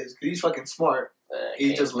 It is, because he's fucking smart.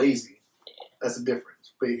 He's just lazy. Yeah. That's the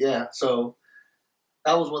difference. But, yeah, so,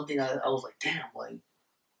 that was one thing I was like, damn, like,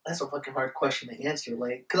 that's a fucking hard question to answer.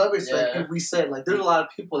 Like, because obviously, like we said, like, there's a lot of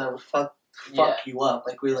people that would fuck you up.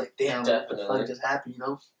 Like, we're like, damn, what the fuck just happened, you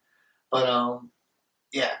know? But,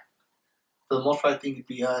 yeah. For the most part, I think it'd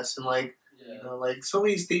be us. And, like, you know, like, some of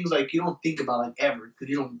these things, like, you don't think about, like, ever. Because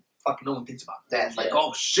you don't fucking, no one thinks about that. It's like,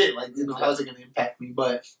 oh, shit. Like, you know, how's it going to impact me?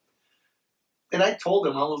 But, and I told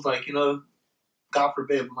him, I was like, you know, God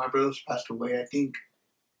forbid, when my brother's passed away, I think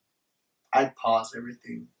I'd pause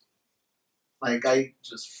everything. Like, I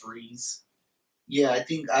just freeze. Yeah, I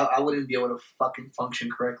think I wouldn't be able to fucking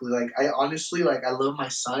function correctly. Like, I honestly, like, I love my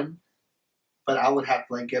son, but I would have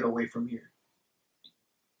to, like, get away from here.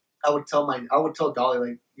 I would tell Dolly,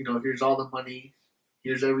 like, you know, here's all the money,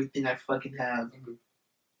 here's everything I fucking have. Mhm.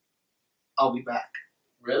 I'll be back.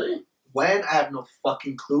 Really? When? I have no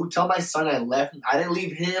fucking clue. Tell my son I left. I didn't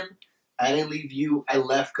leave him. I didn't leave you. I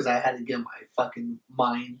left because I had to get my fucking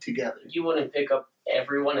mind together. You wouldn't pick up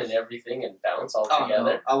everyone and everything and bounce all Oh, together?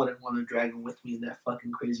 no. I wouldn't want to drag him with me in that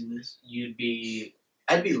fucking craziness. You'd be...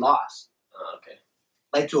 I'd be lost. Oh, okay.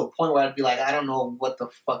 Like, to a point where I'd be like, I don't know what the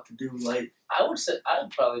fuck to do. Like, I would say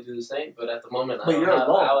I'd probably do the same, but at the moment, But I don't you're have,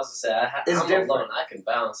 alone. I was to say It's I'm different. alone. I can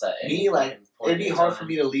bounce at any me, like, fucking point it'd be in hard time. for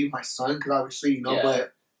me to leave my son because obviously, you know, Yeah.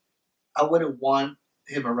 but I wouldn't want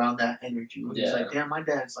him around that energy. When he's Yeah. like, damn, my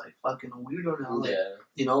dad's like fucking a weirdo now. Like, Yeah.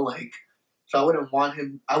 you know, like, so I wouldn't want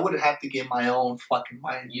him. I would have to get my own fucking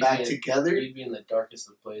mind You'd back be in- together. You'd be in the darkest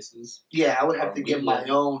of places. Yeah, I would have Or to get we my would.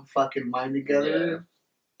 own fucking mind together.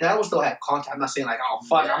 And I would still have contact. I'm not saying like, oh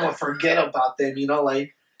fuck, Yeah. I'm gonna forget about them, you know,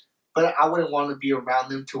 like. But I wouldn't want to be around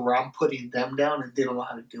them to where I'm putting them down and they don't know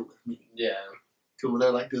how to deal with me. Yeah. To where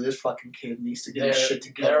they're like, dude, this fucking kid needs to get Their, his shit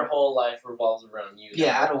together. their whole life revolves around you.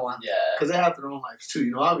 Yeah, I don't want Yeah. because they have their own lives too.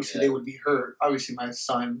 You know, obviously Yeah. they would be hurt. Obviously, my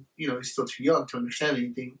son, you know, he's still too young to understand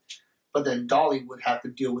anything. But then Dolly would have to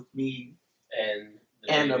deal with me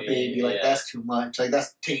And a baby. Like, yeah. that's too much. Like,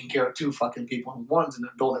 that's taking care of two fucking people. And one's an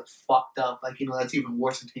adult that's fucked up. Like, you know, that's even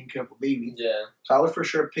worse than taking care of a baby. Yeah. So I would for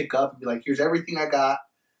sure pick up and be like, here's everything I got.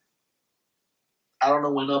 I don't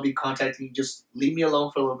know when I'll be contacting you. Just leave me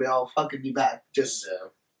alone for a little bit. I'll fucking be back. Just, Yeah.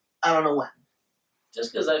 I don't know when.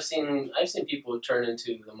 Just because I've seen people turn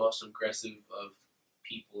into the most aggressive of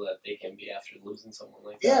people that they can be after losing someone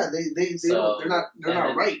like that. Yeah, they So, don't, they're and not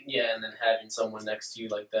then, right. Yeah, and then having someone next to you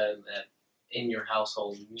like that, and that in your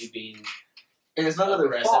household, you being And it's none of their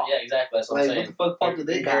aggressive. fault. Yeah, exactly. That's what Like, I'm saying. what the fuck fault do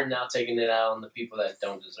they You're got? now taking it out on the people that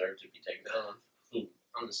don't deserve to be taken out on. Who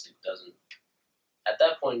honestly doesn't. At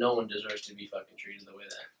that point, no one deserves to be fucking treated the way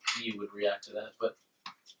that you would react to that. But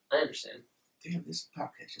I understand. Damn, this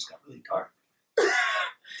podcast just got really dark.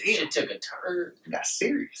 Shit took a turn. It got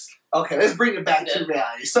serious. Okay, let's bring it back to Yeah.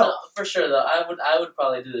 reality. So, No, for sure though, I would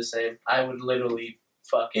probably do the same. I would literally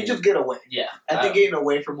fucking you just get away. yeah. I think getting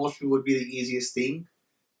away for most people would be the easiest thing.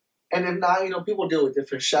 And if not, you know, people deal with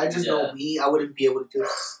different shit. I just know Yeah. me, I wouldn't be able to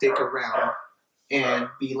just stick around and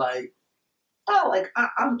be like, oh, like,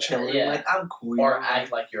 I'm chilling. Yeah. Like, I'm cool. you or know,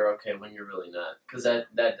 act like you're okay when you're really not, because that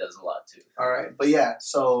does a lot too. all right. But yeah,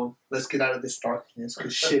 so let's get out of this darkness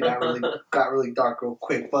because shit got really dark real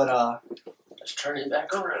quick. But, Let's turn it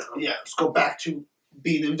back around. yeah, let's go back to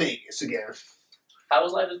being in Vegas again. How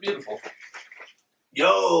was Life is Beautiful?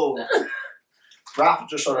 Yo! Ralph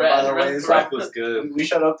just showed up, by the way. So Ralph was good. we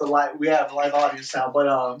shut up the live. We have a live audience now, but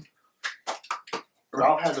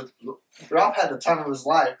Ralph had the time of his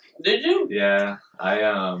life. Did you? Yeah, I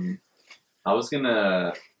was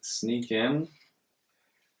gonna sneak in,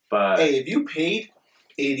 but Hey, if you paid,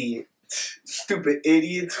 idiot, stupid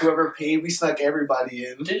idiots, whoever paid, we snuck everybody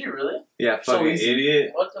in. Did you really? yeah, so fucking easy.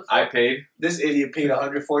 idiot. What the fuck? I paid. This idiot paid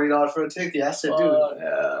 $140 for a ticket. I said, dude,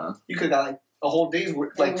 Yeah, you could have got like a whole day's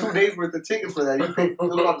worth, like 2 days worth of ticket for that. You paid it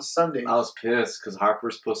was on the Sunday. I was pissed because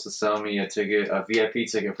Harper's supposed to sell me a VIP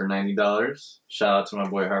ticket for $90. Shout out to my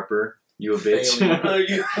boy Harper. You a bitch.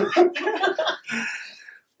 Failure.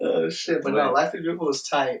 Oh shit! But no, Wait. Life is Beautiful was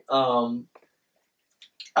tight.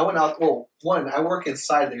 I went out. Well, one, I work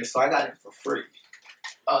inside there, so I got in for free.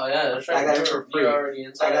 Oh yeah, that's right. I got it for free. You're already I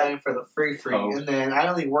inside. got in for the free, Oh. and then I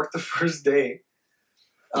only worked the first day.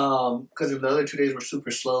 Because the other 2 days were super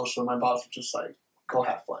slow, so my boss was just like, "Go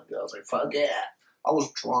have fun, dude." I was like, "Fuck yeah!" I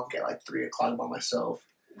was drunk at like 3 o'clock by myself.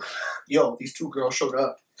 Yo, these 2 girls showed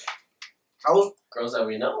up. I was Girls that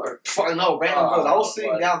we know, or fucking no random girls. I was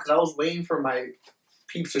sitting what? down because I was waiting for my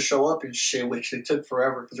peeps to show up and shit, which they took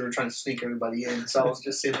forever because they were trying to sneak everybody in. So I was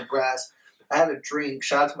just sitting in the grass. I had a drink.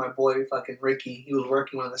 Shout out to my boy, fucking Ricky. He was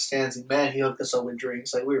working on the stands, and man, he hooked us up with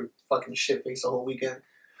drinks. Like, we were fucking shit faced the whole weekend.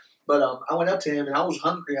 But I went up to him and I was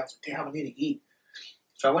hungry. I was like, damn, I need to eat.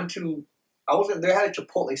 So I went to, they had a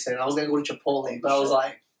Chipotle stand. I was gonna go to Chipotle, but I was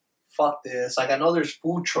like, fuck this. Like, I know there's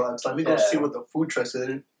food trucks. Let me go Yeah. see what the food trucks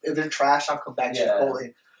are. If they're trash, I'll come back to Yeah.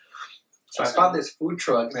 Chipotle. So I found this food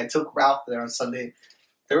truck and I took Ralph there on Sunday.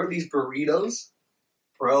 There were these burritos.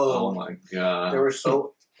 Bro, Oh my god. they were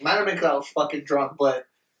so, might have been because I was fucking drunk, but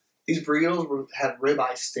these burritos had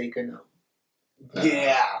ribeye steak in them.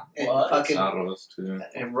 Yeah. And What? fucking Saros too.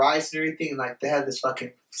 and rice and everything, and like they had this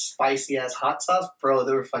fucking spicy ass hot sauce, bro.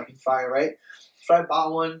 They were fucking fire, right? So I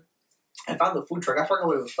bought one. I found the food truck. I forgot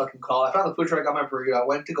what it was fucking called. I found the food truck. I got my burrito. I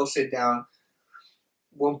went to go sit down.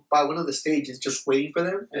 by one of the stages, just waiting for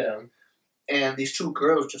them. Yeah. And these two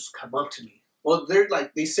girls just come up to me. Well, they're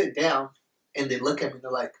like, they sit down and they look at me.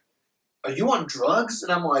 They're like, "Are you on drugs?"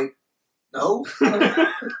 And I'm like, "No."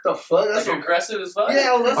 The fuck? That's aggressive as fuck.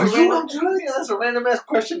 Yeah, well, Are you on drugs? that's a random ass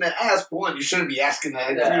question to ask. One, you shouldn't be asking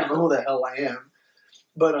that. Yeah. You don't know who the hell I am.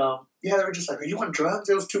 But yeah, they were just like, "Are you on drugs?"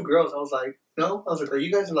 It was two girls. I was like, "No." I was like, "Are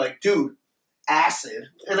you guys?" Are like, "Dude, acid."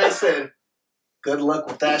 And I said, "Good luck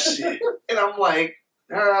with that shit." And I'm like,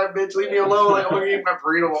 "All right, bitch, leave me alone. Like, I'm gonna eat my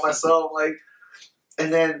burrito by myself." Like,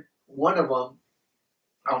 and then one of them,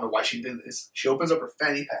 I don't know why she did this. She opens up her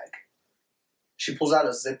fanny pack. She pulls out a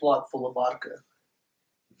Ziploc full of vodka.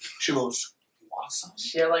 She goes, "You want some?"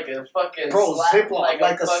 She had like a fucking Bro, slap, Ziploc,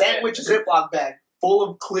 like a fucking- sandwich Ziploc bag full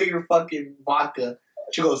of clear fucking vodka.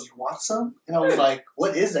 She goes, "You want some?" And I was like,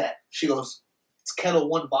 "What is that?" She goes, "It's Kettle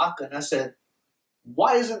One vodka." And I said,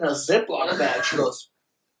 "Why isn't it a Ziploc bag?" She goes,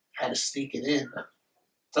 "I had to sneak it in."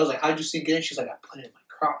 So I was like, "How'd you sneak it in?" She's like, "I put it in my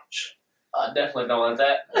crotch." I definitely don't want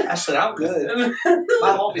that. I said, "I'm good.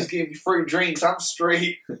 My homies gave me free drinks. I'm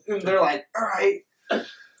straight." And they're like, "All right."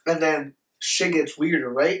 And then shit gets weirder,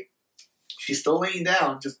 right? She's still laying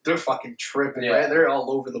down. Just they're fucking tripping, Yeah. right? They're all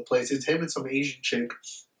over the place. It's him and some Asian chick.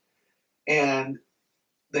 And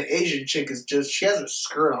the Asian chick is just, she has her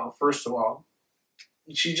skirt on, first of all.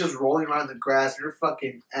 She's just rolling around in the grass, and her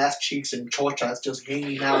fucking ass cheeks and chochas just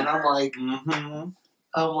hanging out. And I'm like,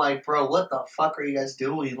 "Bro, what the fuck are you guys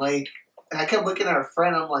doing?" Like, and I kept looking at her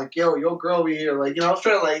friend. I'm like, "Yo, your girl over here." Like, you know, I was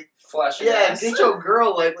trying to like, Flashing yeah, ass. get your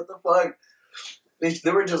girl. Like, what the fuck?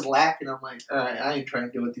 They were just laughing. I'm like, all right, I ain't trying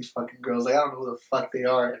to deal with these fucking girls. Like, I don't know who the fuck they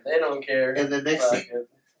are. They don't care. And the next Fuck thing, it.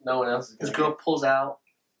 No one else is this gonna girl pulls out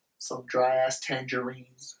some dry ass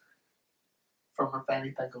tangerines from her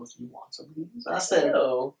fanny pack. Goes, "You want some of these?" I said,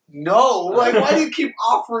 No. "No." Like, why do you keep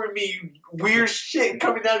offering me weird shit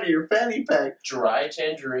coming out of your fanny pack? Dry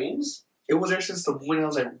tangerines? It was there since the morning. I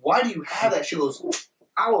was like, "Why do you have that?" She goes,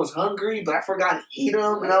 "I was hungry, but I forgot to eat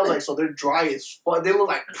them." And I was like, "So they're dry as fuck. They look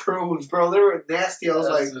like prunes, bro. They were nasty." I was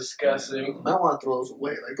That's like, disgusting. "I want to throw those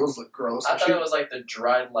away. Like, those look gross." I And thought it was like the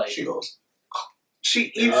dried like. she goes,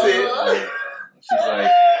 she eats it. She's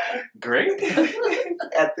like, great.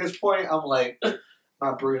 At this point, I'm like,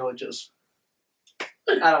 my burrito just,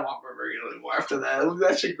 I don't want my burrito anymore after that.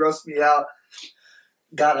 That shit grossed me out.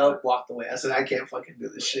 Got up, walked away. I said, I can't fucking do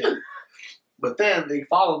this shit. But then they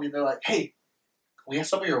follow me and they're like, "Hey, can we have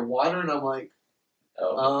some of your water?" And I'm like,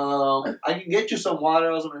 Oh. I can get you some water.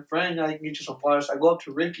 I was with my friend. I can get you some water. So I go up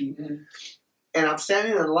to Ricky and I'm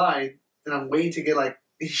standing in line and I'm waiting to get like,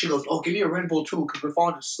 she goes, "Oh, give me a Red Bull too, because we're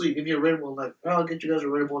falling asleep. Give me a Red Bull." I'm like, "Oh, I'll get you guys a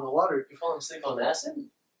Red Bull and a water." You falling asleep on acid?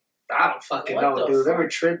 I don't fucking What know, the dude. They fuck? were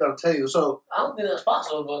tripped, I'll tell you. So I don't think that's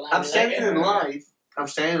possible, but I'm standing in line. I'm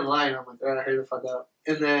like, all right, hurry the fuck up.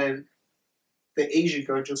 And then the Asian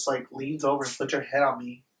girl just like leans over and puts her head on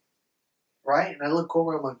me. Right? And I look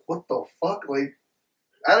over, I'm like, what the fuck? Like,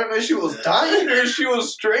 I don't know if she was dying or if she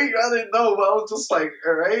was straight. I didn't know, but I was just like,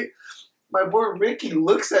 all right. My boy Ricky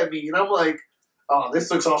looks at me and I'm like, "Oh, this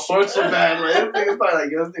looks all sorts of bad." Like, this nigga's probably like,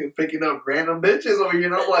 "Yo, this nigga picking up random bitches over here."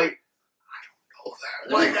 And I'm like, I don't know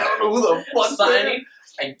that. Like, I don't know who the fuck that is. Signing?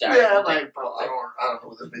 I died. Yeah, I'm like, "Bro, I don't know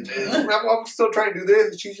who this bitch is." I'm still trying to do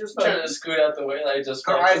this, and she's just like, trying to scoot out the way, like just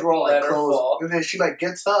her fucking eyes were all like let her closed. fall. And then she like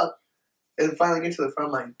gets up and finally gets to the front.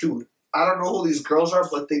 I'm like, "Dude, I don't know who these girls are,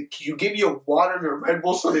 but can you give me a water and a Red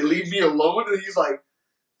Bull so they leave me alone?" And he's like,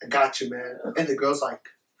 "I got you, man." And the girl's like,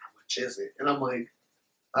 "How much is it?" And I'm like,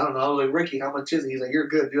 "I don't know." I was like, "Ricky, how much is it?" He's like, "You're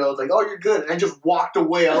good, dude." I was like, "Oh, you're good." And I just walked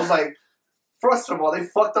away. I was like, first of all, they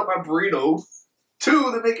fucked up my burrito.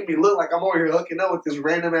 Two, they're making me look like I'm over here hooking up with this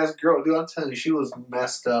random ass girl. Dude, I'm telling you, she was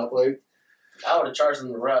messed up. Like, I would have charged them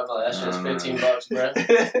the rub. Like, that shit's $15, bro.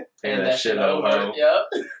 that Paying that that shit shit over. over. Yep.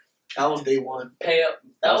 was day one. Pay up.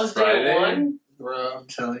 That was day Friday? one. Bro, I'm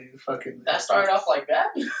telling you, fucking. That started off like that.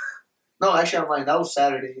 No, actually, I'm lying. That was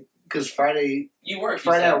Saturday. Because Friday You worked.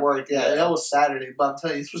 Friday you I said. worked, yeah, Yeah. that was Saturday. But I'm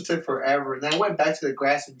telling you, this was took forever. And then I went back to the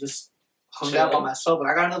grass and just hung out by Chilling. myself. But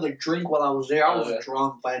I got another drink while I was there. I was Okay.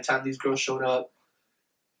 drunk by the time these girls showed up.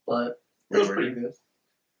 But it was pretty good.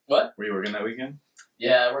 What? Were you working that weekend?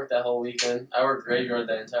 Yeah, I worked that whole weekend. I worked graveyard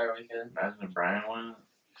that entire weekend. Imagine if Brian went.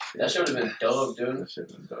 That should have been dope, dude. That shit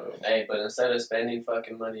was dope. Hey, but instead of spending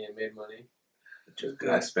fucking money, I made money. Just I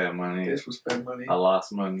good. spent money. This was spend money. I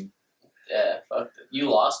lost money. Yeah, fuck it. You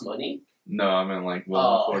lost money? No, I meant like Oh.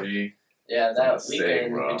 140. Yeah, that That's sick,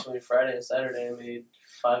 weekend bro. between Friday and Saturday, I made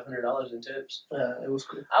 $500 in tips. Yeah, it was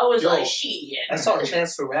cool. I was Yo, like, shit. I saw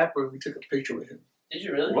Chance the Rapper and we took a picture with him. Did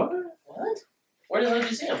you really? What? What? Where the hell did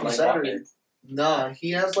you see him? On Like, Saturday. walking? Nah,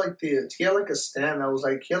 he had like a stand that was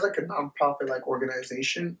like, he has like a non-profit like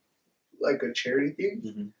organization. like a charity thing,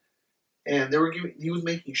 Mm-hmm. and they were giving. He was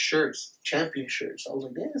making shirts, champion shirts. I was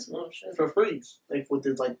like, "Damn, Oh shit. for free!" Like with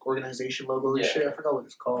his like organization logo and Yeah. shit. I forgot what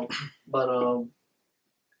it's called, but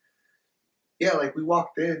yeah, like we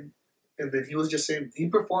walked in, and then he was just saying he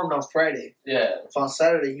performed on Friday. Yeah. So on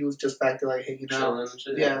Saturday he was just back there like hanging out. Chilling and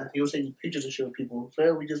shit. Yeah, he was taking pictures and shit with people. So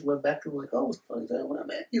yeah, we just went back to him like, "Oh, what the fuck is that? What up,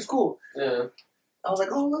 man? He's cool." Yeah. I was like,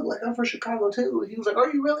 "Oh, look, like I'm from Chicago too." He was like,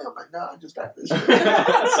 "Are you really?" I'm like, "Nah, I just got this."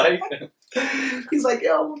 shit." Psych. He's like,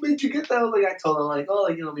 "Yo, what made you get that?" I was like, I told him like, "Oh,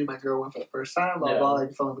 like, you know, me and my girl went for the first time, blah Yeah. blah."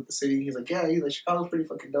 Like, fell in with the city. He's like, "Yeah." He's like, "Chicago's pretty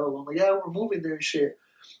fucking dope." I'm like, "Yeah, we're moving there and shit."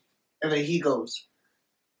 And then he goes,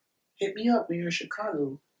 "Hit me up when you're in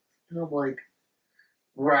Chicago," and I'm like,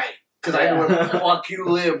 "Right." Because I know where the fuck you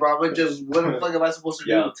live, bro. But just what the fuck am I supposed to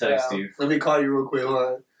do? Yeah, I'll text you. Let me call you real quick. Hold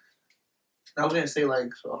on. I was gonna say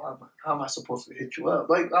like, so how am I supposed to hit you up?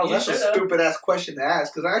 Like, oh, You that's a should've. stupid ass question to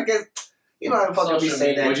ask. Because I guess you know how fucking be Social saying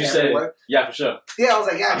media. that. What'd you to say? everyone. Yeah, for sure. Yeah, I was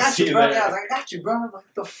like, yeah, I I'll got see you, you bro. there. Yeah, I was like, I got you, bro. I'm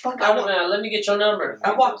like, the fuck? Oh man, let me get your number.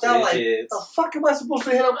 I walked out like, Kids. the fuck am I supposed to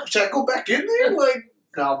hit up? Should I go back in there? Like,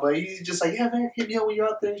 no, but he's just like, yeah, man, hit me up when you're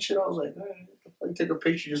out there and shit. I was like, all right, what the fuck? Take a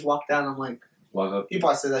picture, just walk down. I'm like, Walk up. he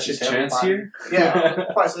probably said that shit Is to Chance everybody. here? Yeah, he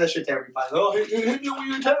probably said that shit to everybody. Oh, hit me when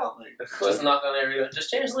you're in town. Like, Let's knock on every door. Does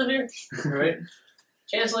Chance live here? right?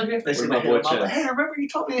 Chance live here? They see Where's my my hit boy him. I'm like, Chance? hey, remember you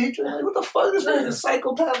told me to hit you? I'm like, what the fuck is this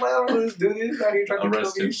psychopath? Like, I don't know this dude is out here trying to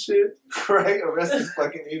Arrest kill me him. and shit. Right? Arrest this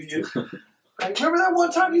fucking idiot. Like, remember that one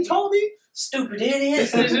time you told me? Stupid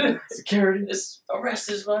idiot. Security. Just arrest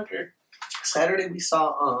this fucker. Saturday we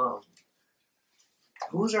saw,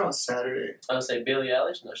 who was there on Saturday? I would say Billie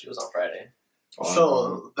Eilish. No, she was on Friday.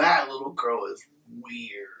 So, that little girl is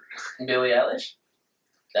weird. Billie Eilish?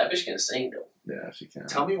 That bitch can sing though. Yeah, she can.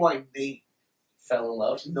 Tell me why Nate Fell in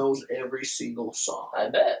love. knows every single song. I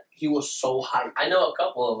bet. He was so hyped. I know a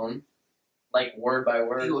couple of them. Like word by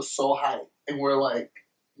word. He was so hyped. And we're like,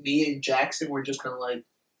 me and Jackson were just kind of like,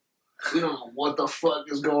 we don't know what the fuck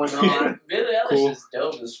is going on. Billie Eilish Cool. is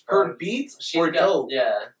dope as fuck. Her beats were dope.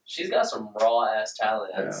 Yeah. She's got some raw ass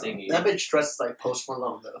talent at Yeah. singing. That bitch dresses like Post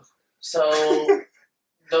Malone, though. So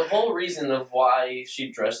the whole reason of why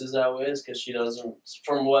she dresses that way is because she doesn't,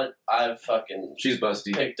 from what I've fucking She's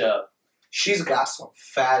busty. picked up. She's got some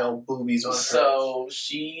fat old boobies on her. So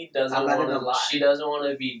she doesn't I'm not want gonna to. lie. She doesn't want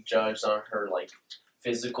to be judged on her like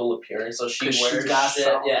physical appearance. So she 'Cause wears she's got shit.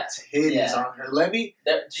 some Yeah. titties Yeah. on her. Let me.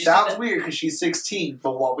 That, do you see Sounds that? weird because she's 16,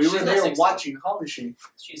 but while we She's were not there 16. watching, how old is she?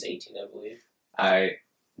 She's 18, I believe.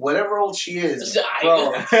 Whatever old she is, I-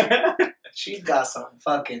 bro, she's got some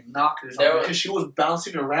fucking knockers on There her was- because she was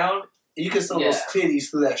bouncing around. You could see those Yeah. titties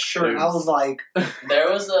through that shirt. And I was like, There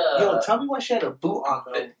was a. yo, tell me why she had a boot on,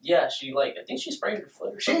 though. Yeah, she like. I think she sprained her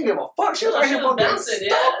foot or She didn't something. give a fuck. She was No, right she here was fucking bouncing,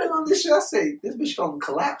 yeah. stomping on this shit. I say, this bitch gonna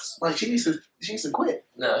collapse. Like, she needs to quit.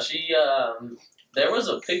 No, she. There was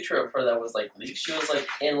a picture of her that was like leaked. She was like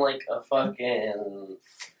in like a fucking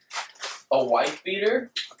a wife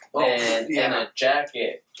beater and a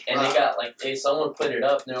jacket, and they got like someone put it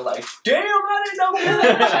up and they're like, "Damn, I didn't know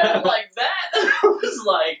that." Like that. I was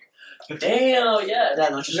like, "Damn, yeah." Yeah,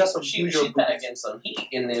 no, she's got some huge She's old boobies. packing some heat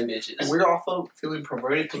in them bitches. And we're also feeling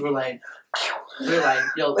perverted because we're like,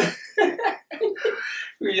 yo,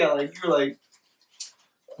 you're like,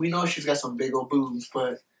 we know she's got some big old boobs,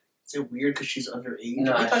 but is it weird because she's underage?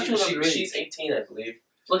 No, I thought she was underage. she's 18, I believe.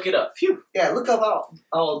 Look it up. Phew. Yeah, look up how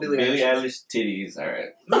old Billie Billie Eilish is. Eilish titties. All right.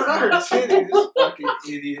 No, not her titties. This fucking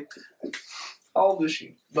idiot. How old is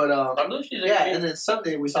she? But I believe she's 18. yeah, and then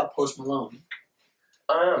Sunday we saw Post Malone.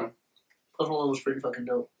 Post Malone was pretty fucking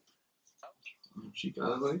dope. She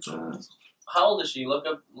got it like that. How old is she? Look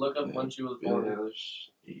up when she was Billie born.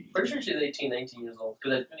 Eilish. Pretty sure she's 18, 19 years old.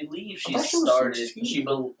 Because I believe she thought she was started.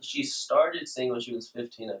 16. She started singing when she was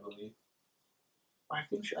 15, I believe. I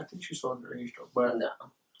think she's still underage though. But No.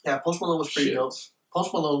 yeah, Post Malone was pretty Shit. dope.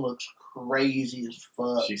 Post Malone looks crazy as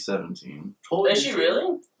fuck. She's 17. Totally Is she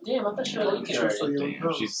really? Damn, I thought she was Yeah, 18 she was already. so young.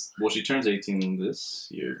 Damn. No. She turns 18 this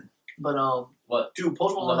year, But What? dude,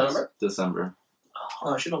 Post Malone has, November? December.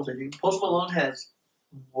 she don't say anything. Post Malone has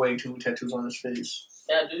way too many tattoos on his face.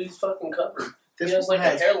 Yeah, dude, he's fucking covered. This He has one like a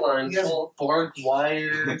has, hairline he has full. barbed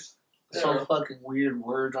wire, some Yeah. fucking weird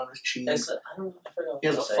words on his cheek. I don't know. I forgot He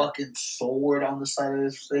has a what to say. fucking sword on the side of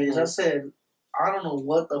his face. Mhm. I said, I don't know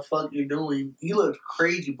what the fuck you're doing. He looks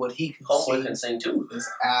crazy, but he can Homeboy sing can sing too. his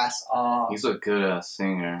ass off. He's a good ass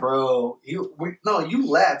singer. Bro, you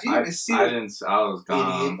laughed. You I, didn't see I it. didn't. I was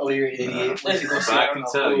gone. Idiot. Oh, you're an idiot. Yeah. Went to go But see I it can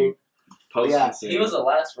on tell the you. Post Yeah, He was the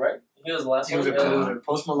last, right? He was the last He was a one. Yeah. closer.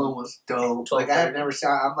 Post Malone was dope. Like I had never seen.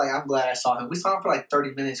 I'm glad I saw him. We saw him for like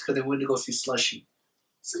 30 minutes because they went to go see Slushy.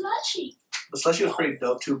 Slushy. But Slushy was pretty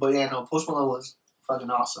dope too. But yeah, no, Post Malone was fucking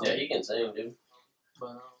awesome. Yeah, he can sing, dude.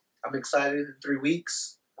 But I'm excited. In 3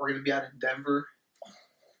 weeks, we're gonna be out in Denver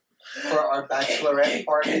for our bachelorette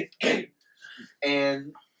party,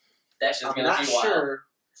 and That's just I'm gonna not be wild. sure,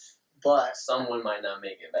 but Someone might not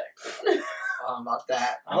make it back. about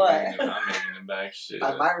that. I'm But making it back. Shit.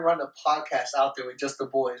 I might run a podcast out there with just the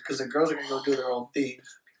boys because the girls are gonna go do their own thing.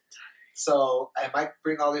 So I might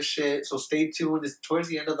bring all this shit. So stay tuned. It's towards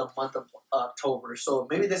the end of the month of October. So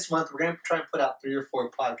maybe this month we're gonna try and put out 3 or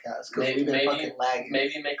 4 podcasts because we've been fucking lagging.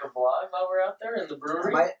 Maybe make a vlog while we're out there in the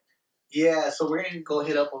brewery. Yeah, so we're gonna go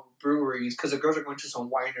hit up on breweries because the girls are going to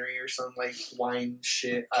some winery or some like wine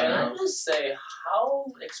shit. Can I just say how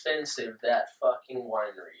expensive that fucking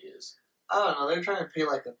winery is? I don't know. They're trying to pay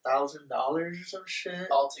like $1,000 or some shit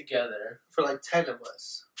Altogether. for like 10 of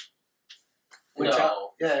us.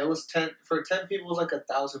 No. Yeah, it was 10 for 10 people. It was like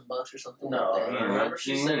 $1,000 or something. No. like that. Remember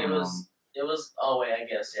she said it was. Oh wait, I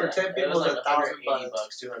guess For yeah. 10 people, it was like $1,000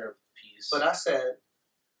 $180, 200 piece. But I said,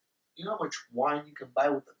 you know how much wine you can buy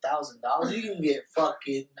with $1,000? You can get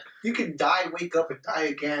fucking. You can die, wake up, and die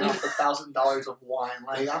again off $1,000 of wine.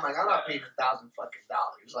 Like I'm not paying $1,000 fucking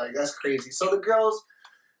dollars. Like that's crazy. So the girls,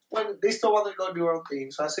 when they still want to go do their own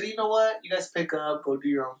thing, so I said, you know what? You guys pick up, go do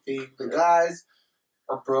your own thing. The guys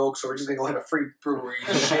are broke, so we're just gonna go hit a free brewery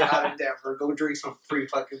and shit out in Denver. Go drink some free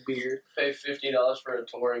fucking beer. Pay $50 for a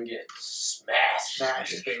tour and get smashed.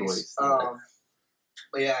 Smash Good face. choice.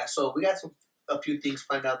 But yeah, so we got a few things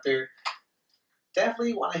planned out there.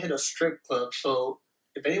 Definitely want to hit a strip club. So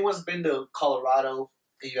if anyone's been to Colorado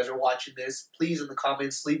and you guys are watching this, please in the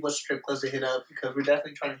comments leave what strip clubs to hit up because we're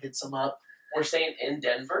definitely trying to hit some up. We're staying in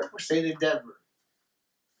Denver. We're staying in Denver.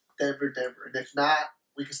 Denver. And if not,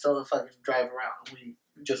 we can still fucking drive around. We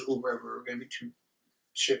just Uber everywhere. We're gonna be too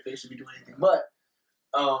shit faced to be doing anything. But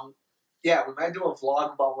yeah, we might do a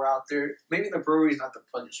vlog while we're out there. Maybe the brewery's not the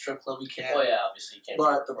fucking strip club. We can't. Well, yeah, obviously you can't.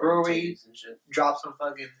 But the brewery and shit. drop some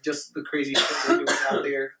fucking just the crazy shit we're doing out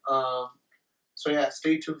there. So yeah,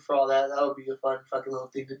 stay tuned for all that. That would be a fun fucking little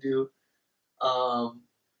thing to do.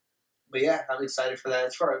 But yeah, I'm excited for that.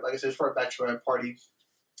 It's for, like I said, it's for a bachelorette party.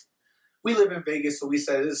 We live in Vegas, so we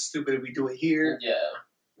said it's stupid if we do it here. Yeah.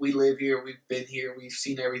 We live here. We've been here. We've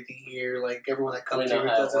seen everything here. Like everyone that comes We know here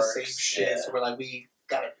how does it the same works. shit. Yeah. So we're like, we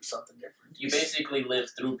gotta do something different. You basically live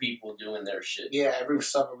through people doing their shit. Yeah, every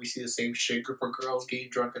summer we see the same shit. Group of girls getting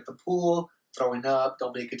drunk at the pool, throwing up,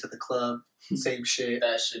 don't make it to the club. Same shit.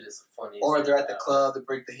 That shit is funny. Or they're at the club, they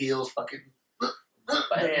break the heels, fucking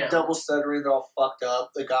Bam. double stuttering, they're all fucked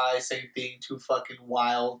up. The guy, same thing, too fucking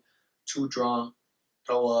wild, too drunk,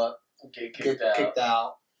 throw up, Get get kicked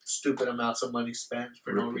out. Stupid amounts of money spent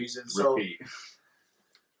for no reason. So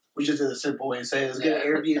we just did a simple way and say, let's get an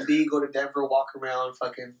Airbnb, go to Denver, walk around.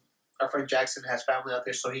 Fucking, our friend Jackson has family out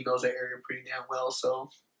there, so he knows the area pretty damn well. So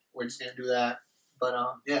we're just gonna do that. But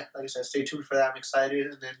yeah, like I said, stay tuned for that. I'm excited.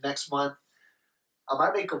 And then next month, I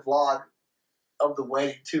might make a vlog of the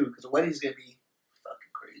wedding too, because the wedding's gonna be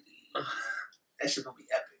fucking crazy. That shit's gonna be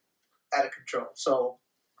epic, out of control. So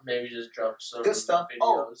maybe just drop some good stuff.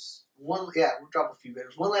 videos. We'll drop a few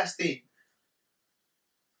videos. One last thing,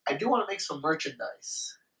 I do want to make some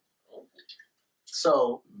merchandise.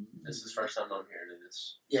 So This is the first time I'm hearing of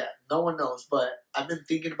this. yeah, no one knows, but I've been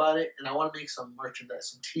thinking about it, and I want to make some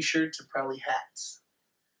merchandise, some T-shirts and probably hats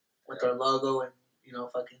with our logo and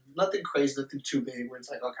fucking nothing crazy, nothing too big where it's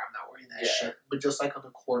like, okay, I'm not wearing that shit, but just like on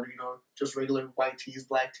the quarter, just regular white tees,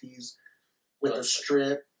 black tees with a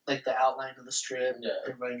strip, like the outline of the strip,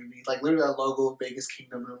 and right underneath, like literally a logo of Vegas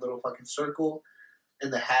Kingdom in a little fucking circle,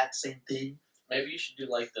 and the hat, same thing. Maybe you should do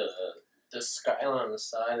like the skyline on the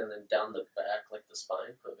side and then down the back, like the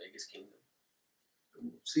spine, put Vegas Kingdom.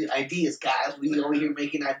 See, ideas, guys. We over here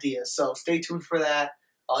making ideas. So stay tuned for that.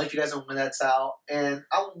 I'll let you guys know when that's out. And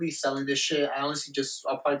I won't be selling this shit. I'll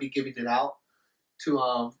probably be giving it out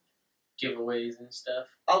to Giveaways and stuff.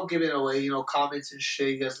 I'll give it away. Comments and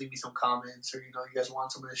shit. You guys leave me some comments, or you guys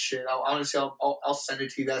want some of this shit. I'll send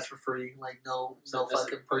it to you guys for free. Like no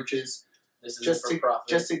fucking purchase. This is for profit.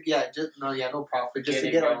 No profit. Just to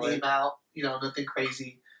get our name out. Nothing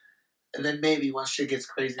crazy. And then maybe once shit gets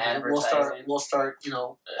crazy, then we'll start,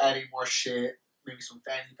 adding more shit. Maybe some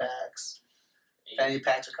fanny packs. Fanny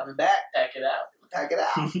packs are coming back. Pack it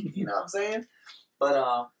out. You know what I'm saying?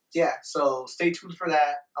 But yeah, so stay tuned for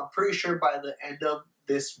that. I'm pretty sure by the end of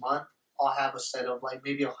this month, I'll have a set of like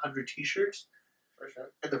maybe 100 T-shirts. For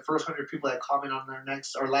sure. And the first 100 people that comment on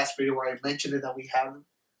our last video where I mentioned it that we have them,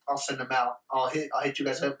 I'll send them out. I'll hit you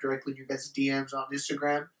guys up directly in your guys' DMs on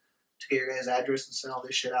Instagram to get your guys' address and send all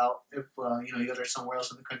this shit out if you guys are somewhere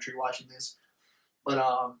else in the country watching this. But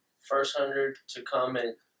first 100 to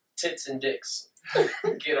comment tits and dicks.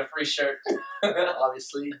 Get a free shirt.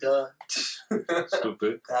 Obviously, duh.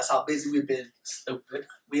 Stupid. That's how busy we've been. Stupid.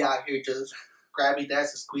 We out here just grabbing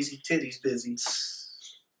ass and squeezing titties busy.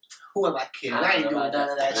 Who am I kidding? I ain't doing none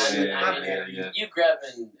of that I shit. mean, I'm yeah, married. yeah. You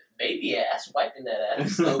grabbing baby ass, wiping that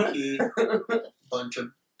ass. Low key. Bunch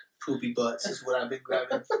of poopy butts is what I've been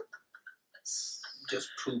grabbing. Just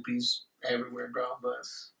poopies everywhere, bro. But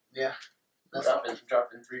yeah. That's all.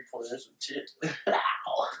 Dropping 3-pointers with shit.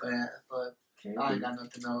 Yeah, but I ain't got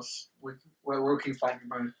nothing else. Where can you find you,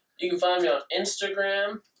 Brian? You can find me on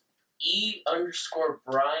Instagram,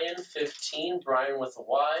 E_Brian15, Brian with a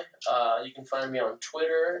Y. You can find me on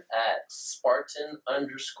Twitter at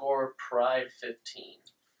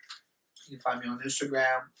Spartan_Pride15. You can find me on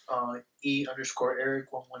Instagram,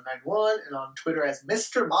 E_Eric1191, and on Twitter as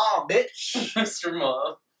Mr. Mom, bitch. Mr.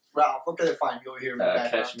 Mom. Ralph, what can they find you over here in the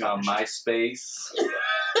background? Catch me on MySpace.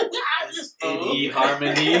 Idiot.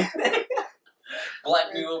 eHarmony.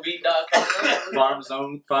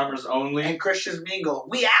 BlackMuleBeat.com. Farmers Only. And Christian's Mingle.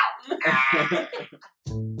 We out!